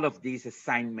all of these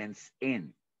assignments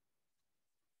in.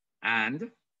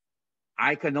 And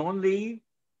I can only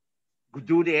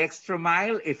do the extra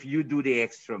mile if you do the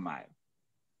extra mile.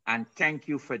 And thank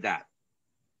you for that.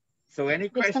 So any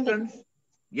questions?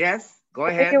 Yes, go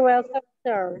ahead. You're welcome,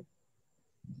 sir.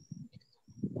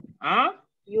 Huh?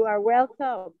 You are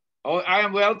welcome. Oh, I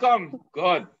am welcome.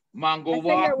 Good. Mango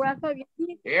walk. You're welcome.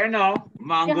 Here now.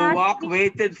 Mango walk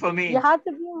waited for me. You have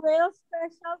to be real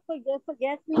special.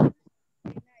 Forget me.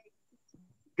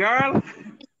 Girl,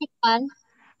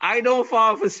 I don't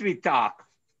fall for sweet talk.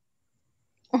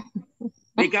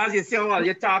 Because you say, well,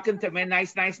 you're talking to me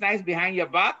nice behind your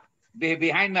back,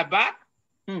 behind my back.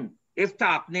 If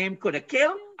top name could have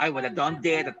killed, I would have done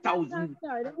dead 1,000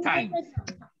 times.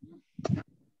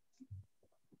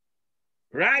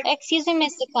 Right? Excuse me,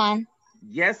 Mr. Khan.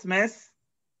 Yes, miss.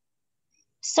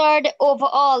 Sir,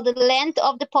 overall, the length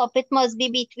of the puppet must be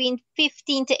between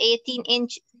 15 to 18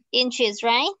 inches,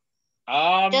 right?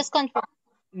 Just confirm.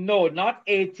 No, not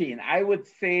 18. I would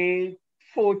say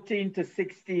 14 to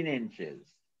 16 inches.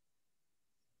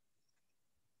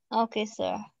 Okay,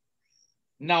 sir.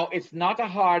 Now, it's not a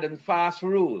hard and fast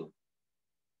rule.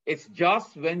 It's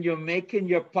just when you're making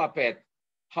your puppet,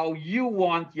 how you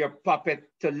want your puppet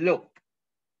to look.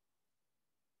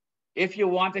 If you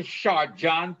want a short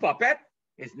John puppet,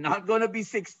 it's not going to be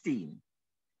 16.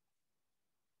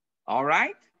 All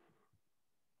right?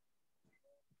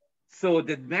 So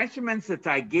the measurements that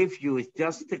I give you is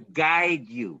just to guide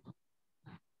you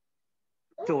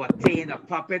to attain a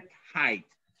puppet height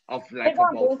of like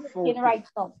about 14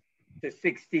 to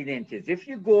 16 inches. If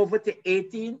you go over to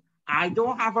 18, I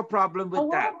don't have a problem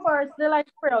with that.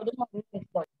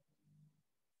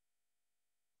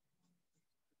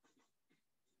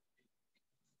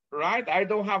 Right? I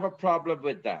don't have a problem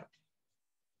with that.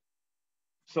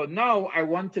 So now I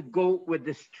want to go with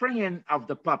the stringing of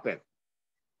the puppet.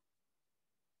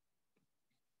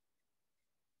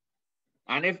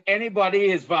 And if anybody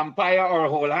is vampire or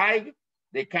whole hag,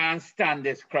 they can't stand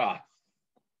this cross.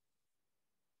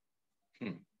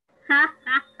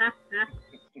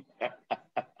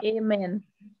 Amen.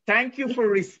 Thank you for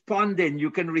responding.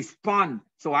 You can respond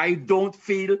so I don't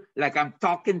feel like I'm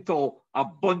talking to a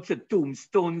bunch of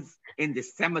tombstones in the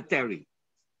cemetery.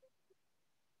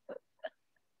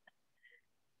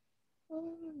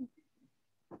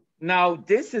 Now,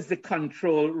 this is the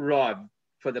control rod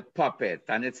for the puppet,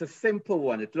 and it's a simple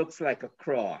one. It looks like a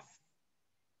cross.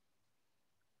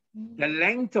 The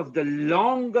length of the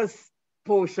longest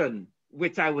portion,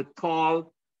 which I would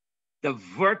call the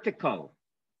vertical,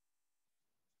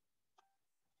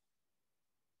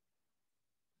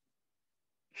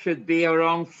 should be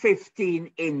around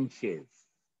 15 inches.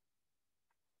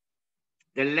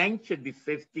 The length should be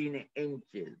 15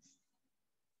 inches.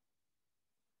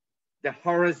 The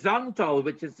horizontal,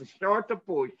 which is the shorter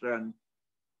portion,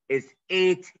 is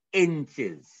 8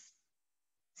 inches.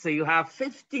 So you have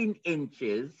 15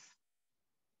 inches,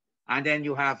 and then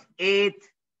you have 8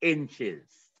 inches.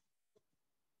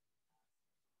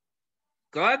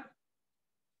 Good?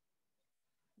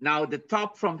 Now the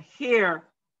top from here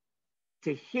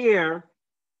to here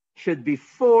should be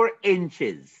 4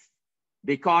 inches,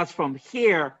 because from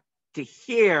here to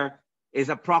here is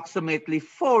approximately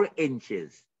 4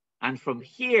 inches. And from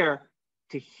here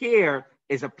to here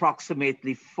is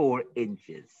approximately 4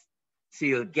 inches. So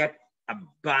you'll get a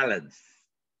balance.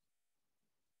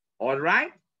 All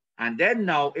right? And then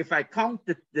now, if I count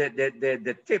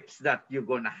the tips that you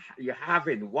have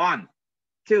in 1,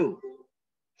 2,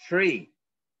 3,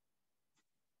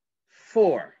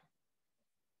 4,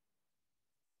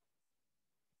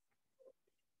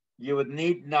 you would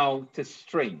need now to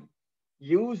string.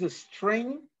 Use a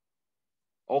string,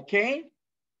 okay,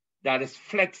 that is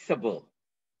flexible.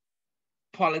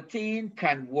 Polythene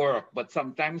can work, but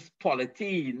sometimes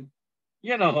polythene,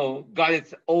 got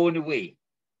its own way.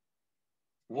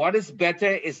 What is better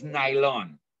is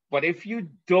nylon. But if you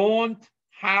don't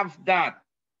have that,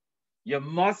 you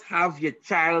must have your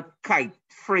child kite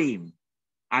frame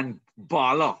and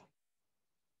baller.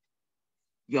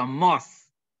 You must.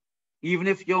 Even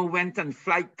if you went and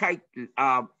fly kite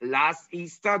last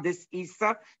Easter, this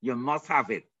Easter, you must have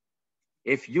it.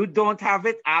 If you don't have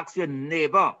it, ask your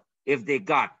neighbor if they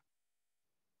got.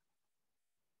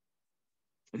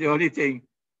 The only thing,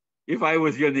 if I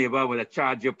was your neighbor, I would have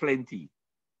charged you plenty.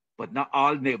 but not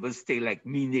all neighbors stay like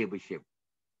me neighborship.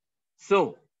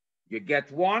 So you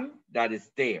get one that is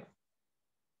there.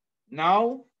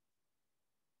 Now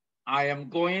I am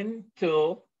going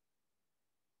to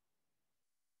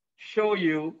show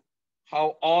you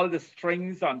how all the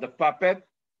strings on the puppet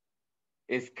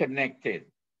is connected.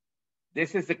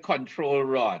 This is the control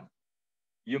rod.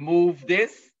 You move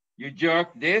this, you jerk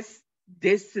this.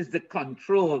 This is the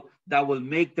control that will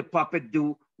make the puppet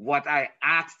do what I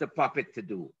asked the puppet to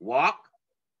do. Walk.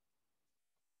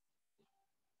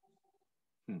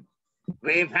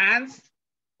 Wave hands.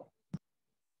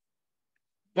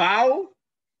 Bow.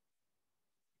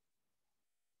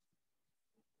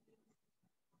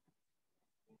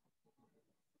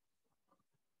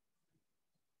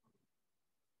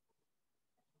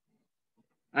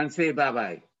 And say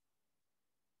bye-bye.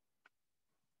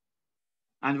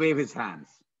 And wave his hands.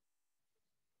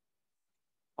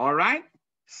 All right?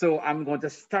 So I'm going to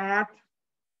start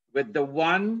with the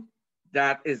one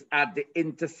that is at the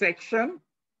intersection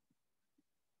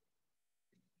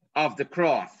of the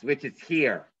cross, which is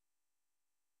here.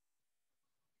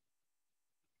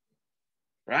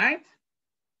 Right?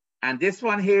 And this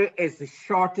one here is the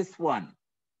shortest one.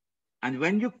 And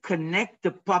when you connect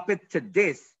the puppet to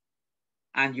this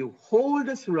and you hold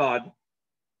this rod,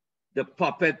 the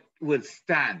puppet will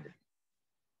stand.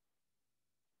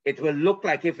 It will look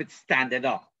like if it's standing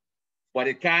up, but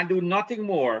it can't do nothing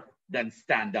more than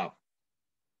stand up.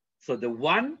 So the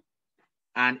one,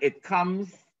 and it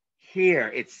comes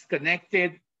here, it's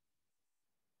connected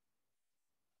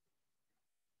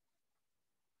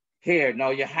here. Now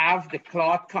you have the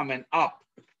cloth coming up.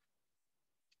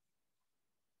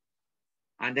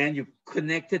 And then you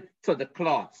connect it to the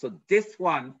cloth. So this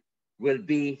one will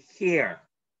be here.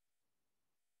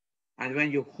 And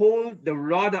when you hold the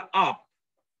rod up,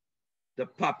 the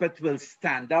puppet will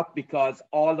stand up because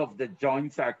all of the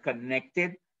joints are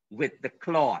connected with the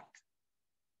cloth.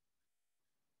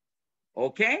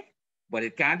 Okay? But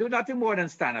it can't do nothing more than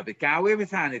stand up. It can't wave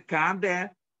its hand. It can't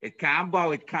bend. It can't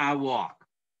bow. It can't walk.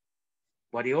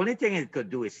 But the only thing it could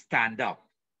do is stand up.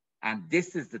 And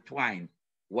this is the twine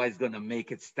what is going to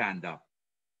make it stand up,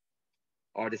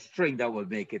 or the string that will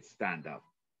make it stand up.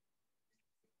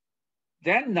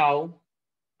 Then now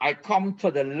I come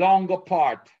to the longer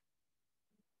part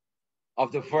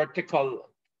of the vertical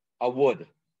wood.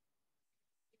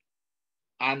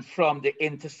 And from the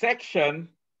intersection,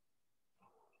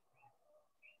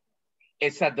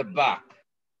 it's at the back.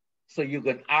 So you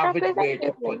can have it where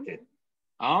to put it.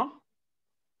 Huh?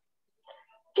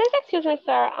 Please excuse me,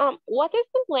 sir. What is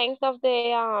the length of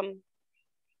the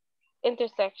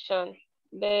intersection?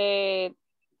 The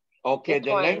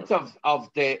length of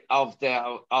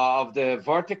the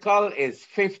vertical is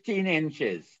 15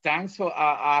 inches. Thanks for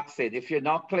asking. If you're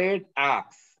not clear,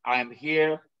 ask. I'm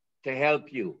here to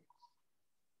help you.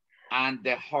 And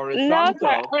the horizontal. No,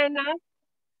 sir,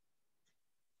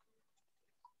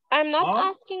 I'm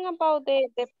not asking about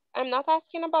I'm not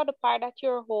asking about the part that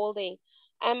you're holding.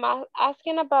 I'm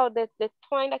asking about the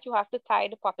twine that you have to tie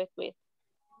the puppet with.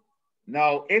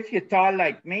 Now, if you're tall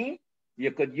like me, you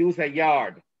could use a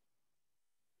yard.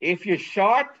 If you're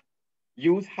short,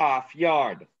 use half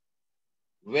yard.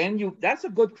 That's a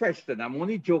good question. I'm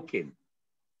only joking.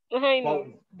 I know.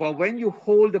 But when you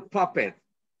hold the puppet,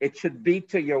 it should be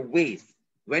to your waist.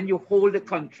 When you hold the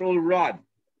control rod,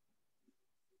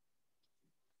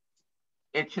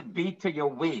 it should be to your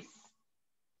waist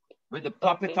with the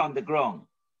puppet on the ground.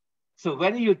 So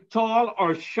whether you're tall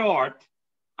or short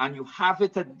and you have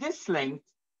it at this length,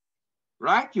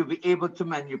 right, you'll be able to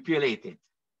manipulate it.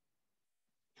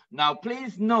 Now,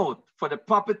 please note, for the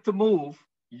puppet to move,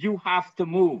 you have to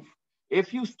move.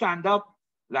 If you stand up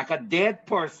like a dead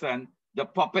person, the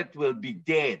puppet will be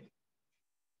dead.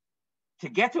 To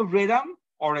get a rhythm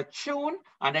or a tune,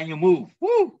 and then you move.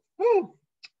 Woo, woo,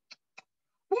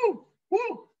 woo,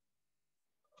 woo.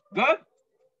 Good?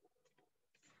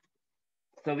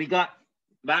 So we got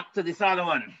back to this other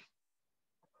one.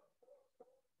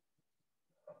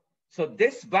 So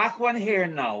this back one here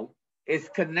now is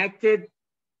connected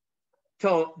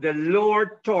to the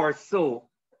lower torso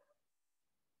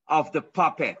of the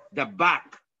puppet, the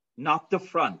back, not the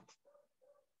front,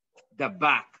 the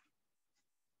back.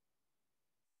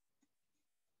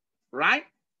 Right?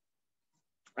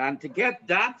 And to get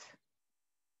that,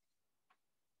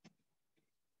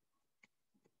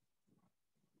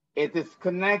 it is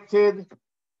connected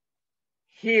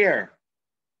here,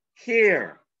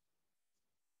 here.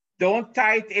 Don't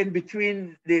tie it in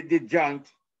between the joint,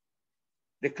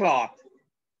 the cloth.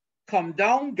 Come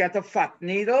down, get a fat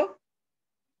needle,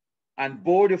 and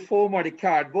bore the foam or the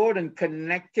cardboard and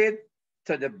connect it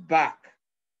to the back.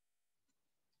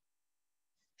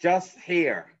 just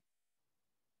here.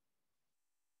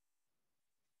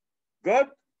 Good.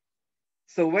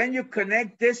 So when you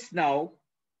connect this now,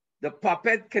 the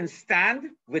puppet can stand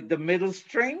with the middle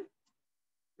string,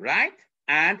 right?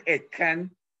 And it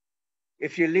can,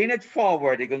 if you lean it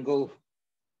forward, it can go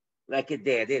like it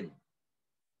did.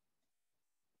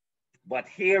 But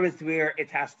here is where it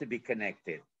has to be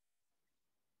connected.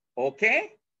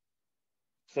 Okay?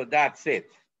 So that's it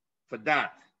for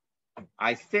that.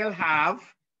 I still have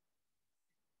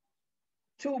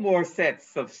 2 more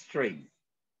sets of strings.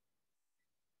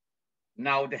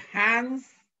 Now the hands,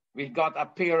 we got a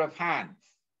pair of hands.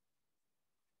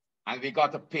 And we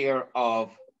got a pair of,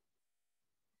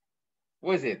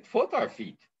 what is it, foot or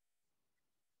feet?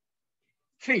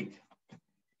 Feet.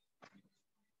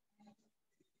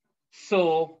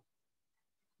 So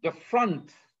the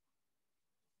front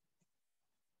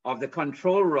of the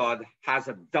control rod has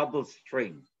a double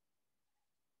string.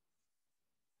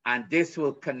 And this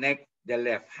will connect the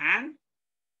left hand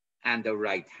and the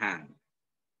right hand.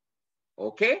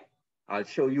 Okay? I'll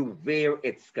show you where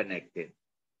it's connected.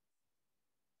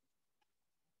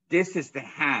 This is the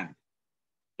hand.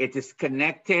 It is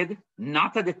connected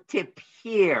not at the tip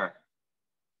here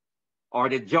or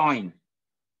the joint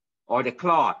or the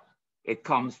cloth. It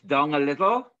comes down a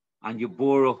little and you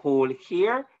bore a hole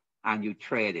here and you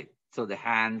thread it. So the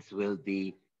hands will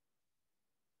be,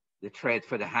 the thread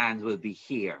for the hands will be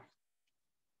here.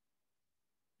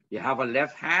 You have a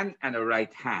left hand and a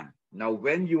right hand. Now,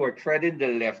 when you are threading the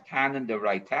left hand and the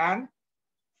right hand,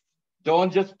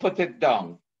 don't just put it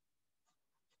down.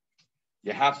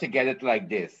 You have to get it like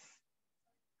this.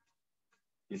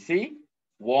 You see,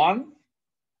 one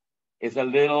is a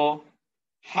little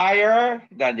higher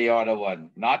than the other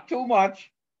one, not too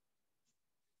much.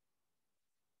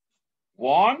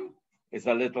 One is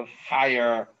a little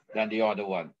higher than the other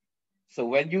one. So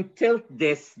when you tilt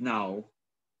this now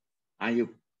and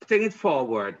you bring it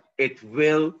forward, it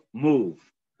will move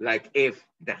like if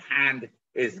the hand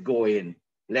is going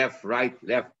left, right,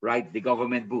 the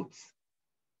government boots.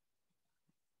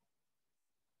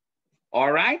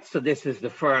 All right, so this is the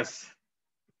first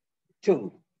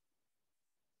 2.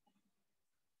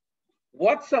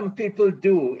 What some people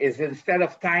do is instead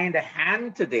of tying the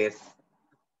hand to this,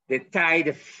 they tie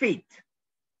the feet.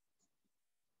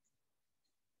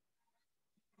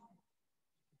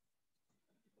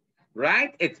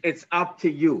 Right? It's up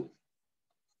to you.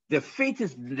 The feet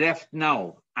is left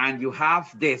now, and you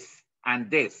have this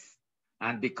and this.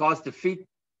 And because the feet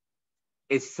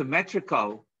is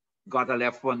symmetrical, got a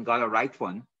left one, got a right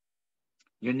one,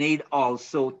 you need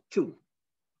also 2.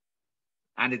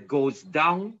 And it goes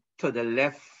down to the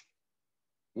left.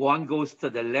 One goes to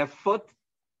the left foot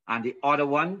and the other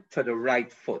one to the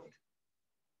right foot.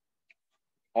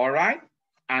 All right?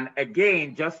 And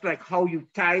again, just like how you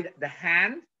tied the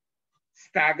hand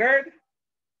staggered,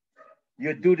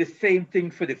 you do the same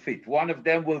thing for the feet. One of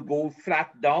them will go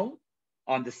flat down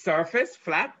on the surface,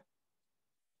 flat.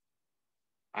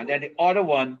 And then the other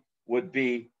one would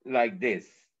be like this.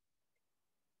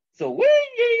 So, whoop.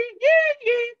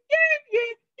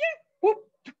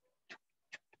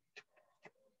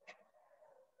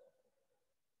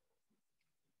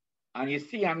 And you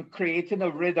see, I'm creating a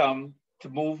rhythm to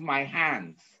move my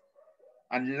hands.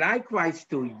 And likewise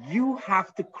too, you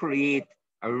have to create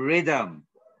a rhythm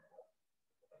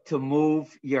to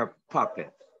move your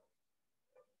puppet.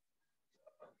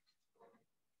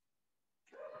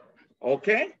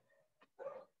 Okay?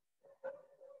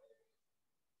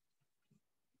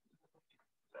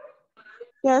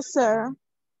 Yes, sir.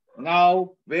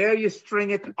 Now, where you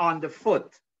string it on the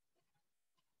foot?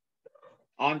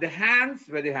 On the hands,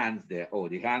 where the hands there? Oh,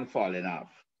 the hand falling off.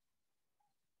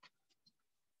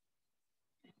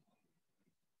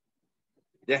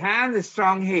 The hand is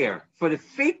strong here. For the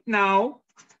feet now,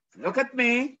 look at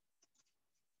me.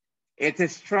 It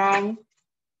is strong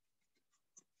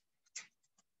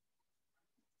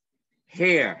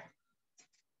here.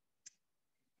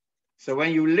 So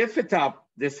when you lift it up,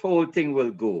 this whole thing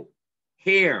will go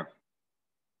here.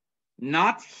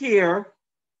 Not here,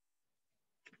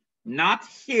 not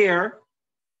here,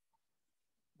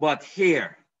 but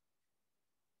here.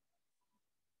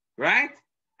 Right?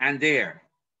 And there.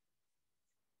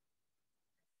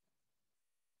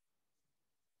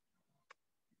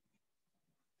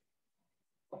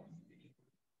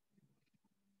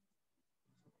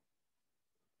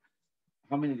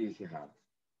 How many of these you have?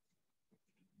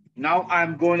 Now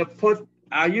I'm going to put,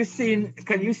 are you seeing,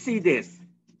 can you see this?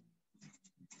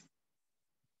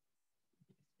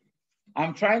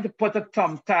 I'm trying to put a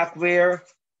thumbtack where,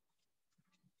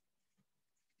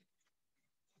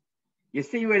 you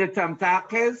see where the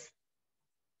thumbtack is?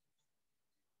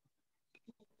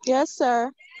 Yes,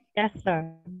 sir. Yes,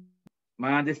 sir.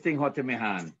 Man, this thing hot in my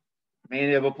hand. May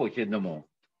never push it no more.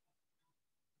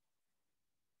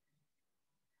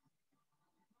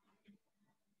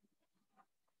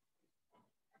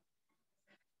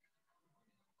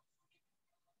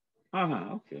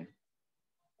 Okay.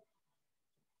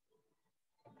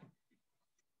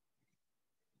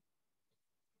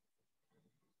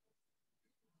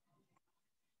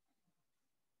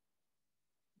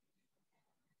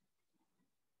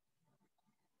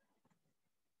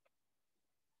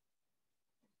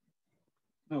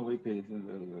 No, we pay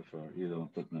for you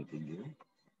don't put nothing here.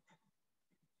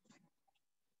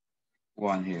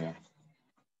 One here.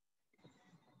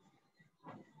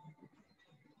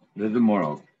 Little more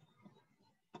out.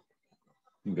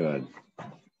 Good.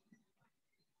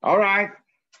 All right.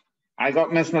 I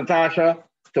got Miss Natasha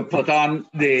to put on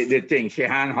the thing. She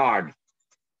hand hard.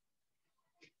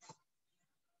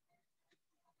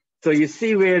 So you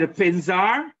see where the pins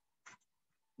are?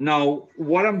 Now,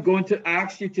 what I'm going to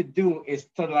ask you to do is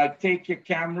to like take your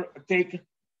camera,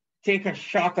 take a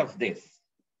shot of this.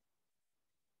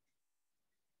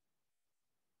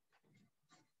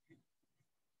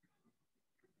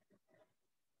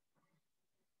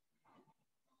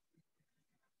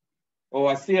 Oh,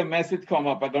 I see a message come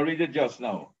up. I can read it just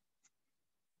now.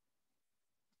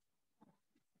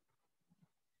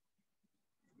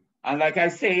 And like I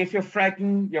say, if you're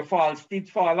frightened, your false teeth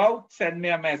fall out, send me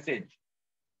a message.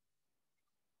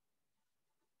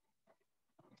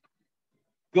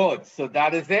 Good, so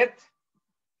that is it.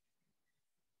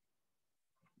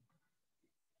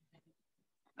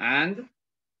 And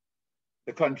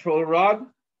the control rod,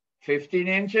 15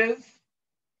 inches,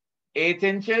 8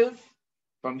 inches,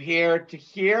 from here to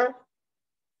here,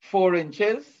 4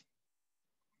 inches.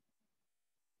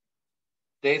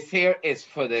 This here is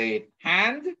for the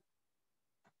hand.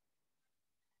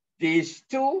 These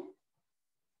two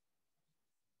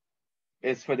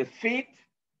is for the feet.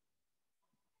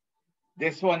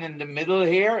 This one in the middle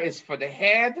here is for the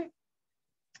head.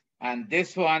 And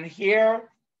this one here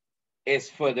is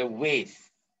for the waist,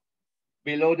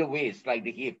 below the waist, like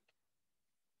the hip.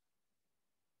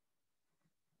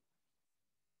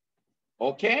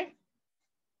 Okay?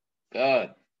 Good.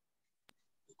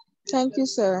 Thank you,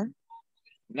 sir.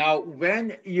 Now,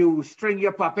 when you string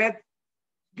your puppet,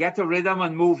 get a rhythm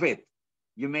and move it.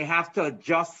 You may have to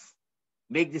adjust,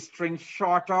 make the string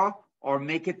shorter or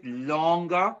make it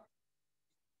longer.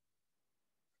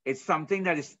 It's something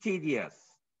that is tedious.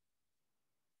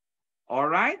 All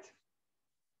right?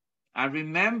 And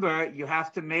remember, you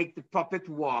have to make the puppet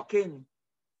walk in.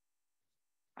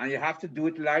 And you have to do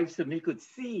it live so we could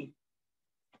see.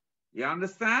 You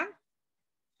understand?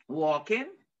 Walk in.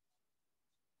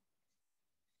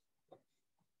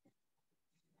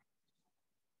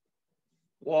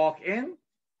 Walk in.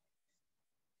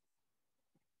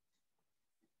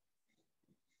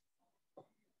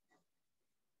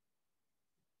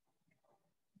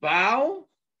 Bow.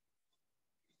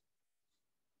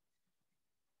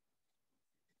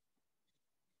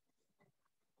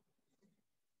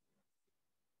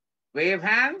 Wave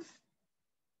hands.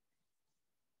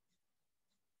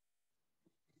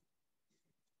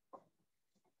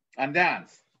 And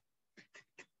dance.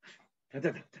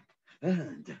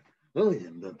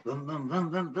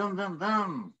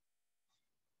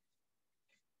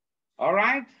 All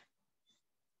right?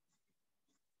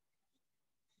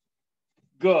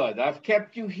 Good. I've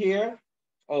kept you here.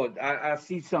 Oh, I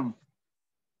see some.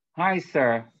 Hi,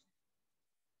 sir.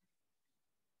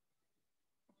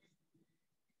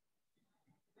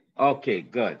 Okay,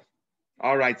 good.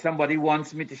 All right. Somebody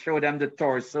wants me to show them the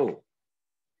torso.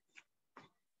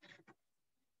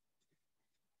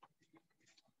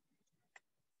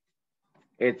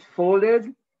 It's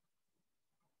folded.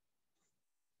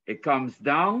 It comes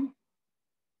down.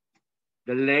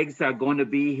 The legs are going to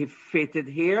be fitted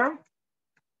here.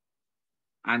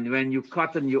 And when you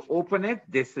cut and you open it,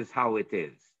 this is how it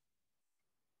is.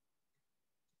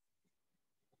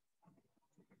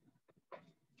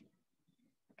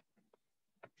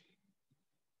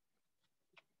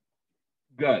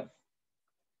 Good.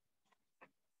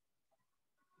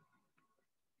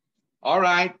 All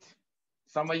right.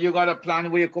 Some of you got a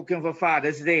plan where you're cooking for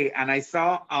Father's Day. And I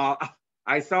saw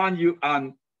on you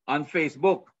on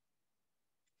Facebook,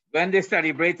 when they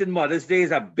celebrated Mother's Day,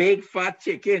 is a big fat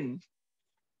chicken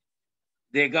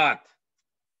they got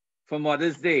for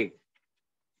Mother's Day.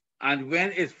 And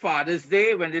when it's Father's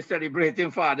Day, when they're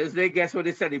celebrating Father's Day, guess what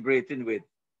they're celebrating with?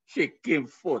 Chicken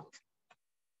foot.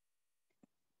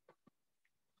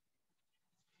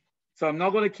 So I'm not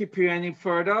going to keep you any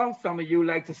further. Some of you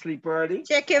like to sleep early.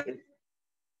 Chicken.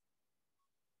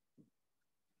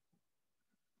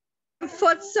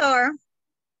 foot, sir.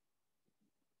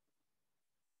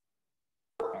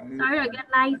 Sorry, I get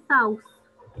nice house.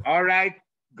 All right,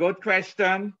 good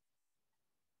question.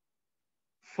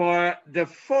 For the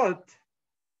foot,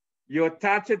 you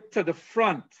attach it to the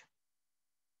front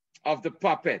of the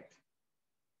puppet.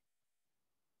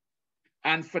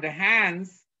 And for the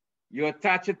hands, you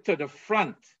attach it to the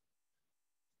front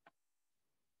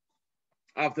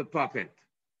of the puppet.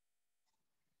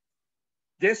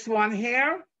 This one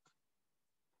here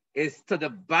is to the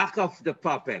back of the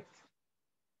puppet,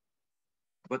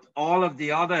 but all of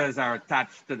the others are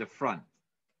attached to the front.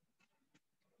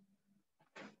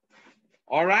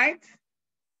 All right?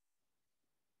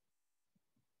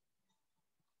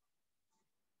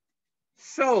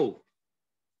 So,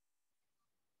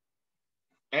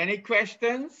 any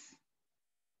questions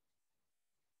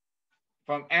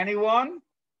from anyone?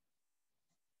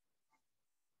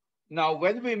 Now,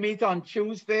 when we meet on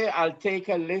Tuesday, I'll take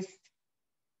a list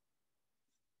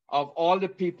of all the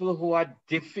people who had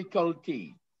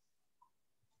difficulty.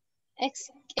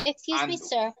 Excuse me,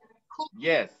 sir.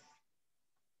 Yes.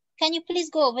 Can you please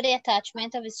go over the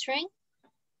attachment of the string?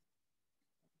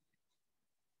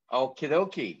 Okie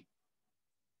dokie.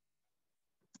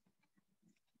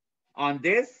 On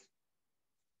this,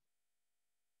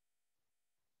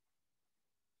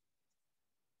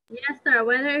 Yes, sir.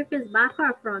 Whether if it's back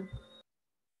or front.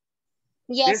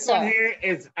 Yes, this sir. one here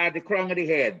is at the crown of the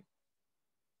head.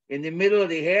 In the middle of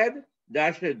the head,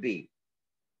 that should be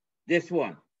this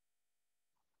one.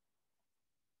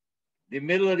 The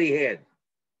middle of the head.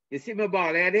 You see my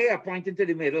bald head here pointing to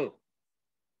the middle.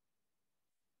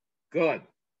 Good.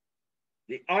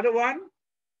 The other one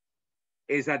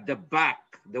is at the back.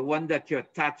 The one that you're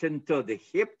attaching to the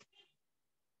hip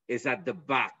is at the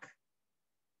back.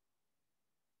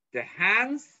 The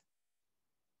hands,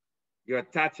 you're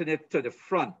attaching it to the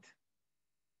front.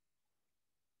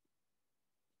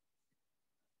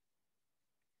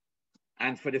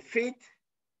 And for the feet,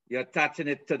 you're attaching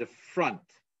it to the front.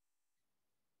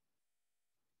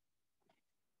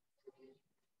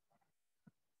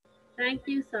 Thank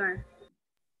you, sir.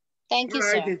 Thank you,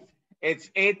 Right, sir. it's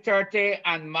 8:30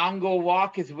 and Mango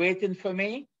Walk is waiting for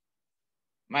me.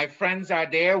 My friends are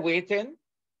there waiting.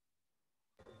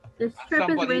 The strip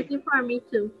is waiting for me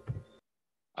too.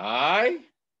 Aye?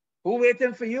 Who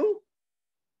waiting for you?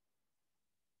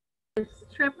 The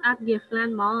strip at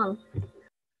Giftland Mall.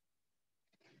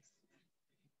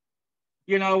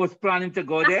 You know, I was planning to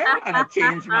go there and I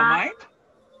changed my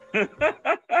mind.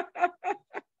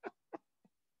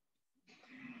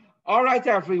 All right,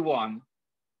 everyone.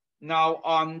 Now,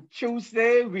 on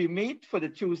Tuesday, we meet for the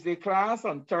Tuesday class.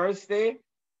 On Thursday,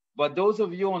 but those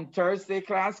of you on Thursday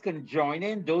class can join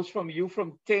in. Those from you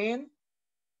from 10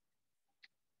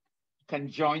 can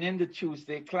join in the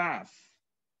Tuesday class.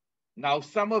 Now,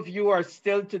 some of you are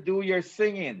still to do your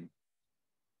singing.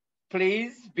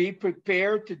 Please be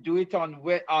prepared to do it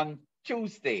on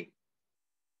Tuesday.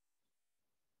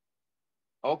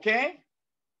 Okay?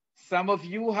 Some of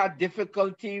you had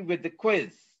difficulty with the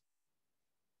quiz.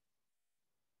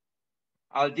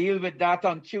 I'll deal with that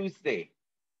on Tuesday.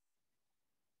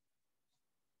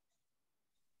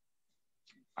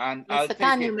 And Mr.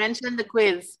 Khan, you mentioned the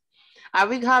quiz. Are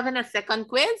we having a second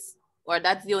quiz? Or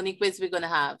that's the only quiz we're going to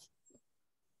have?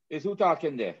 Is who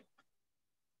talking there?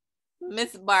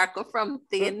 Miss Barker from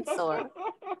Tinsor.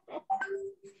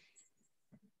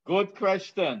 Good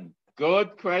question.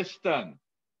 Good question.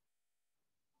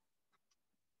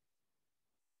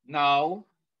 Now,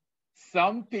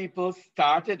 some people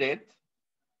started it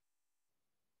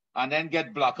and then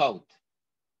get blocked out.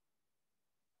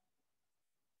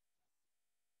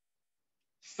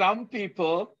 Some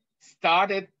people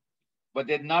started but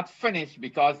did not finish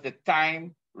because the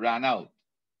time ran out.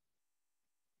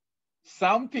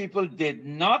 Some people did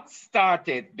not start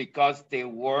it because they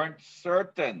weren't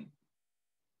certain.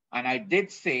 And I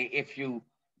did say, if you're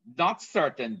not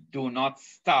certain, do not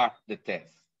start the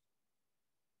test.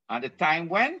 And the time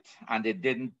went and they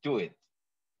didn't do it.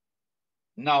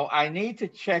 Now I need to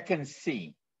check and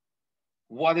see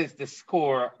what is the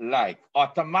score like.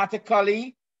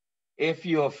 Automatically, if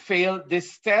you have failed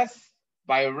this test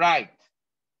by right,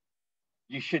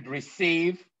 you should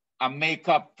receive a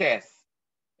makeup test,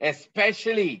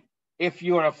 especially if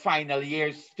you're a final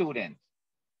year student,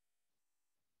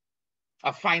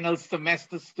 a final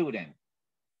semester student.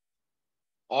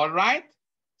 All right?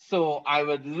 So I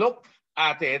would look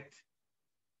at it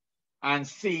and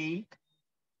see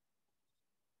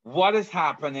what is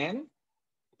happening.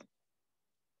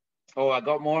 Oh, I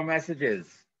got more messages.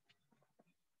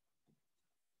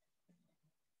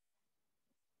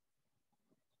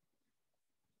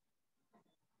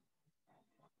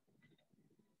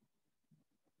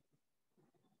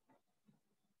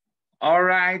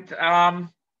 right.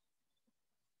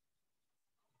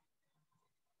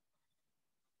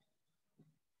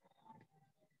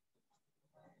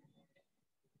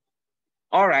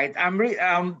 All right.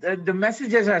 The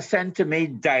messages are sent to me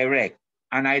direct,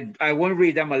 and I won't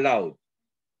read them aloud.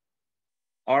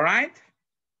 All right.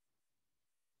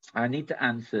 I need to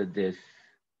answer this.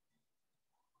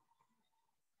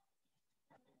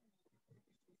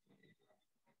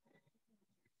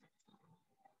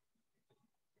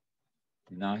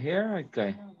 Now here,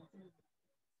 okay.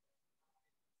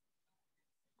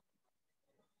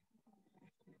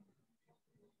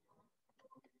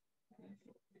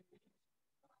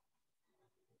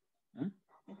 Huh?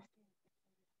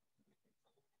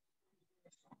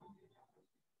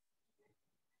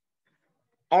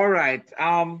 All right.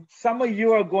 Some of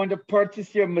you are going to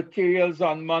purchase your materials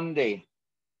on Monday.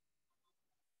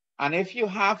 And if you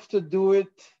have to do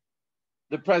it,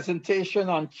 the presentation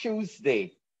on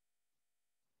Tuesday,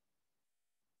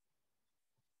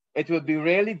 it will be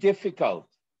really difficult.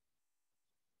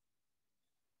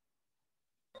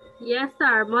 Yes,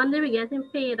 sir. Monday we getting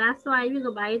paid. That's why we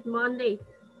go buy it Monday.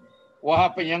 What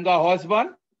happened? You got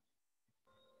husband?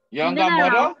 You got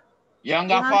mother? You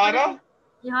got father?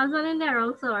 Your husband in there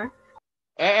wrong, sir.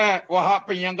 What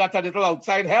happened? You got a little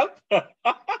outside help?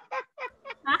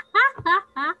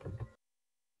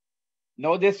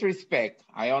 No disrespect.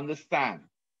 I understand.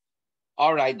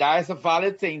 All right, that is a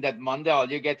valid thing that Monday all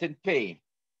you're getting paid.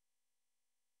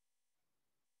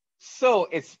 So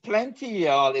it's plenty,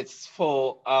 y'all. It's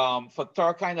for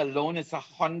Turkine alone, it's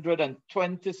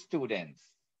 120 students.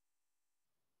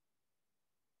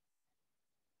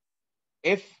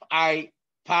 If I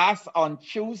pass on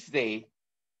Tuesday,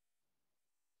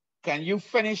 can you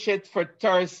finish it for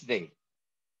Thursday?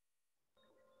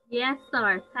 Yes,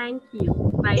 sir. Thank you.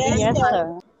 By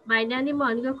then the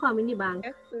money will come in the bank.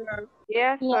 Yes, sir.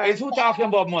 Yes, sir. Is who talking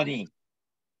about money?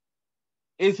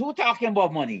 Is who talking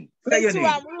about money? Say your name.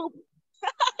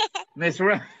 Miss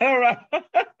Ram.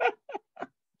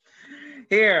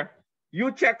 Here,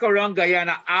 you check around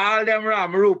Guyana, all them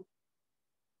Ramroop.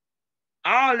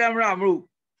 All them Ramroop.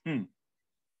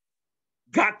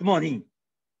 Got money.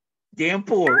 Damn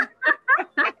poor.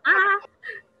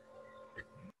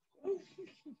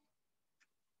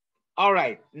 All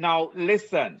right, now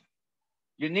listen.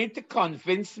 You need to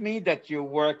convince me that you're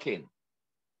working.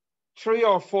 3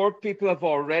 or 4 people have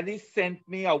already sent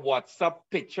me a WhatsApp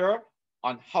picture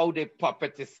on how the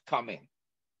puppet is coming.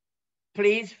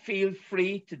 Please feel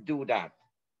free to do that.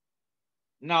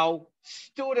 Now,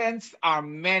 students are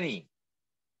many,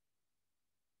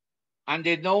 and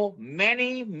they know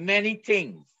many, many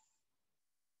things.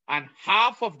 And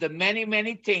half of the many,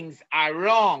 many things are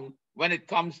wrong when it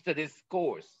comes to this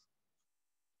course.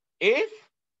 If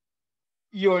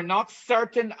you're not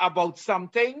certain about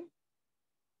something,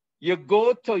 you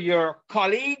go to your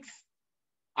colleagues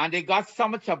and they got so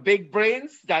much of big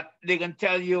brains that they can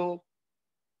tell you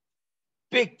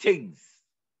big things.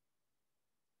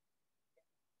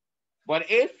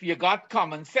 But if you got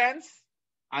common sense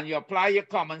and you apply your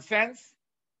common sense,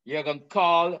 you're going to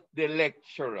call the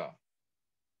lecturer.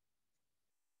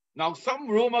 Now, some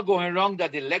rumor going around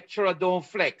that the lecturer don't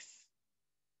flex.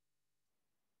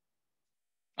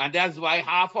 And that's why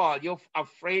half all you're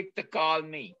afraid to call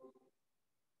me.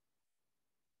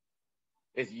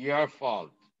 It's your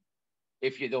fault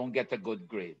if you don't get a good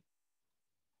grade.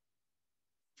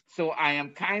 So I am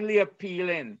kindly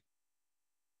appealing,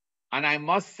 and I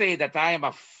must say that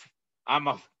I'm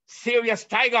a serious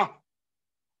tiger.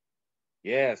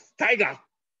 Yes, tiger.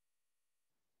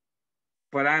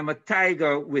 But I'm a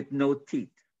tiger with no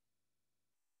teeth.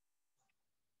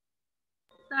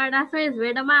 Sir, that's why it's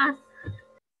wear the mask.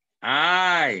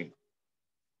 Aye.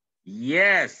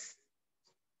 Yes.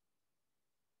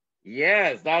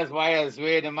 Yes, that's why I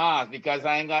wear the mask, because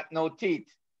I ain't got no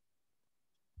teeth.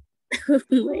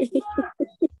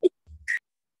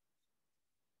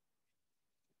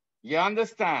 You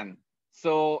understand?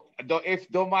 So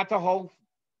no matter how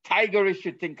tigerish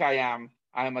you think I am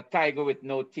a tiger with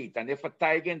no teeth. And if a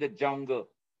tiger in the jungle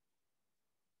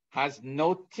has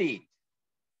no teeth,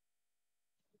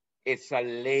 it's a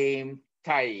lame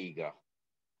tiger.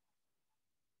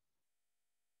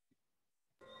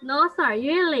 No, sir,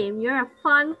 you're lame. You're a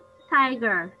fun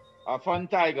tiger. A fun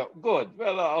tiger. Good.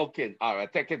 Well, okay. All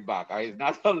right, take it back. It's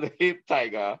not a lame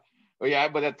tiger. Oh, yeah,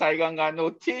 but a tiger ain't got no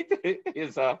teeth.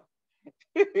 It's a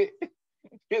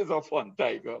fun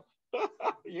tiger.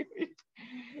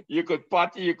 You could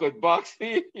party, you could box,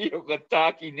 you could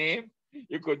talk his name,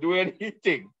 you could do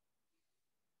anything.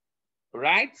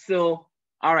 Right? So,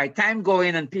 all right, time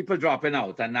going and people dropping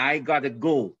out, and I gotta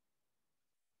go.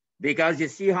 Because you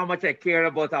see how much I care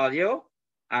about all you.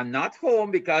 I'm not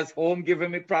home because home giving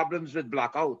me problems with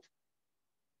blackout.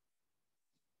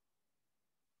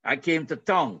 I came to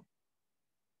town.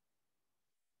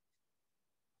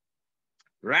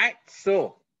 Right,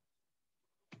 so,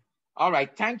 all right,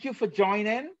 thank you for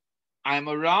joining. I'm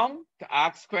around to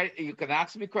ask questions. You can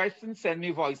ask me questions, send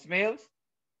me voicemails,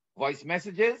 voice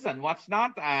messages, and what's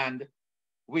not, and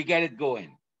we get it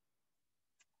going.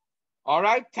 All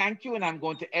right, thank you, and I'm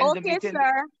going to end the meeting.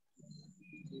 Sir.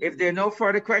 If there are no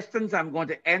further questions, I'm going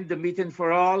to end the meeting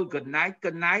for all. Good night,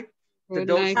 good night. Good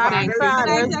night. Happy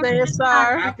Father's Day,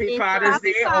 sir. Happy Father's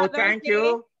Day. Oh, thank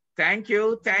you. Thank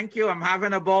you. Thank you. I'm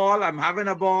having a ball. I'm having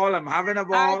a ball. I'm having a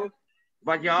ball.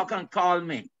 But y'all can call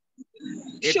me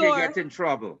if you get in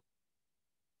trouble.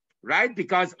 Right?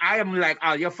 Because I am like,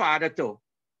 oh, your father too.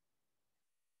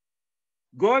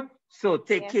 Good? So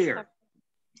take care.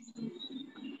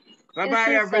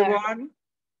 Bye-bye, everyone.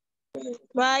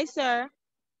 Bye, sir.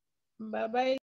 Bye-bye.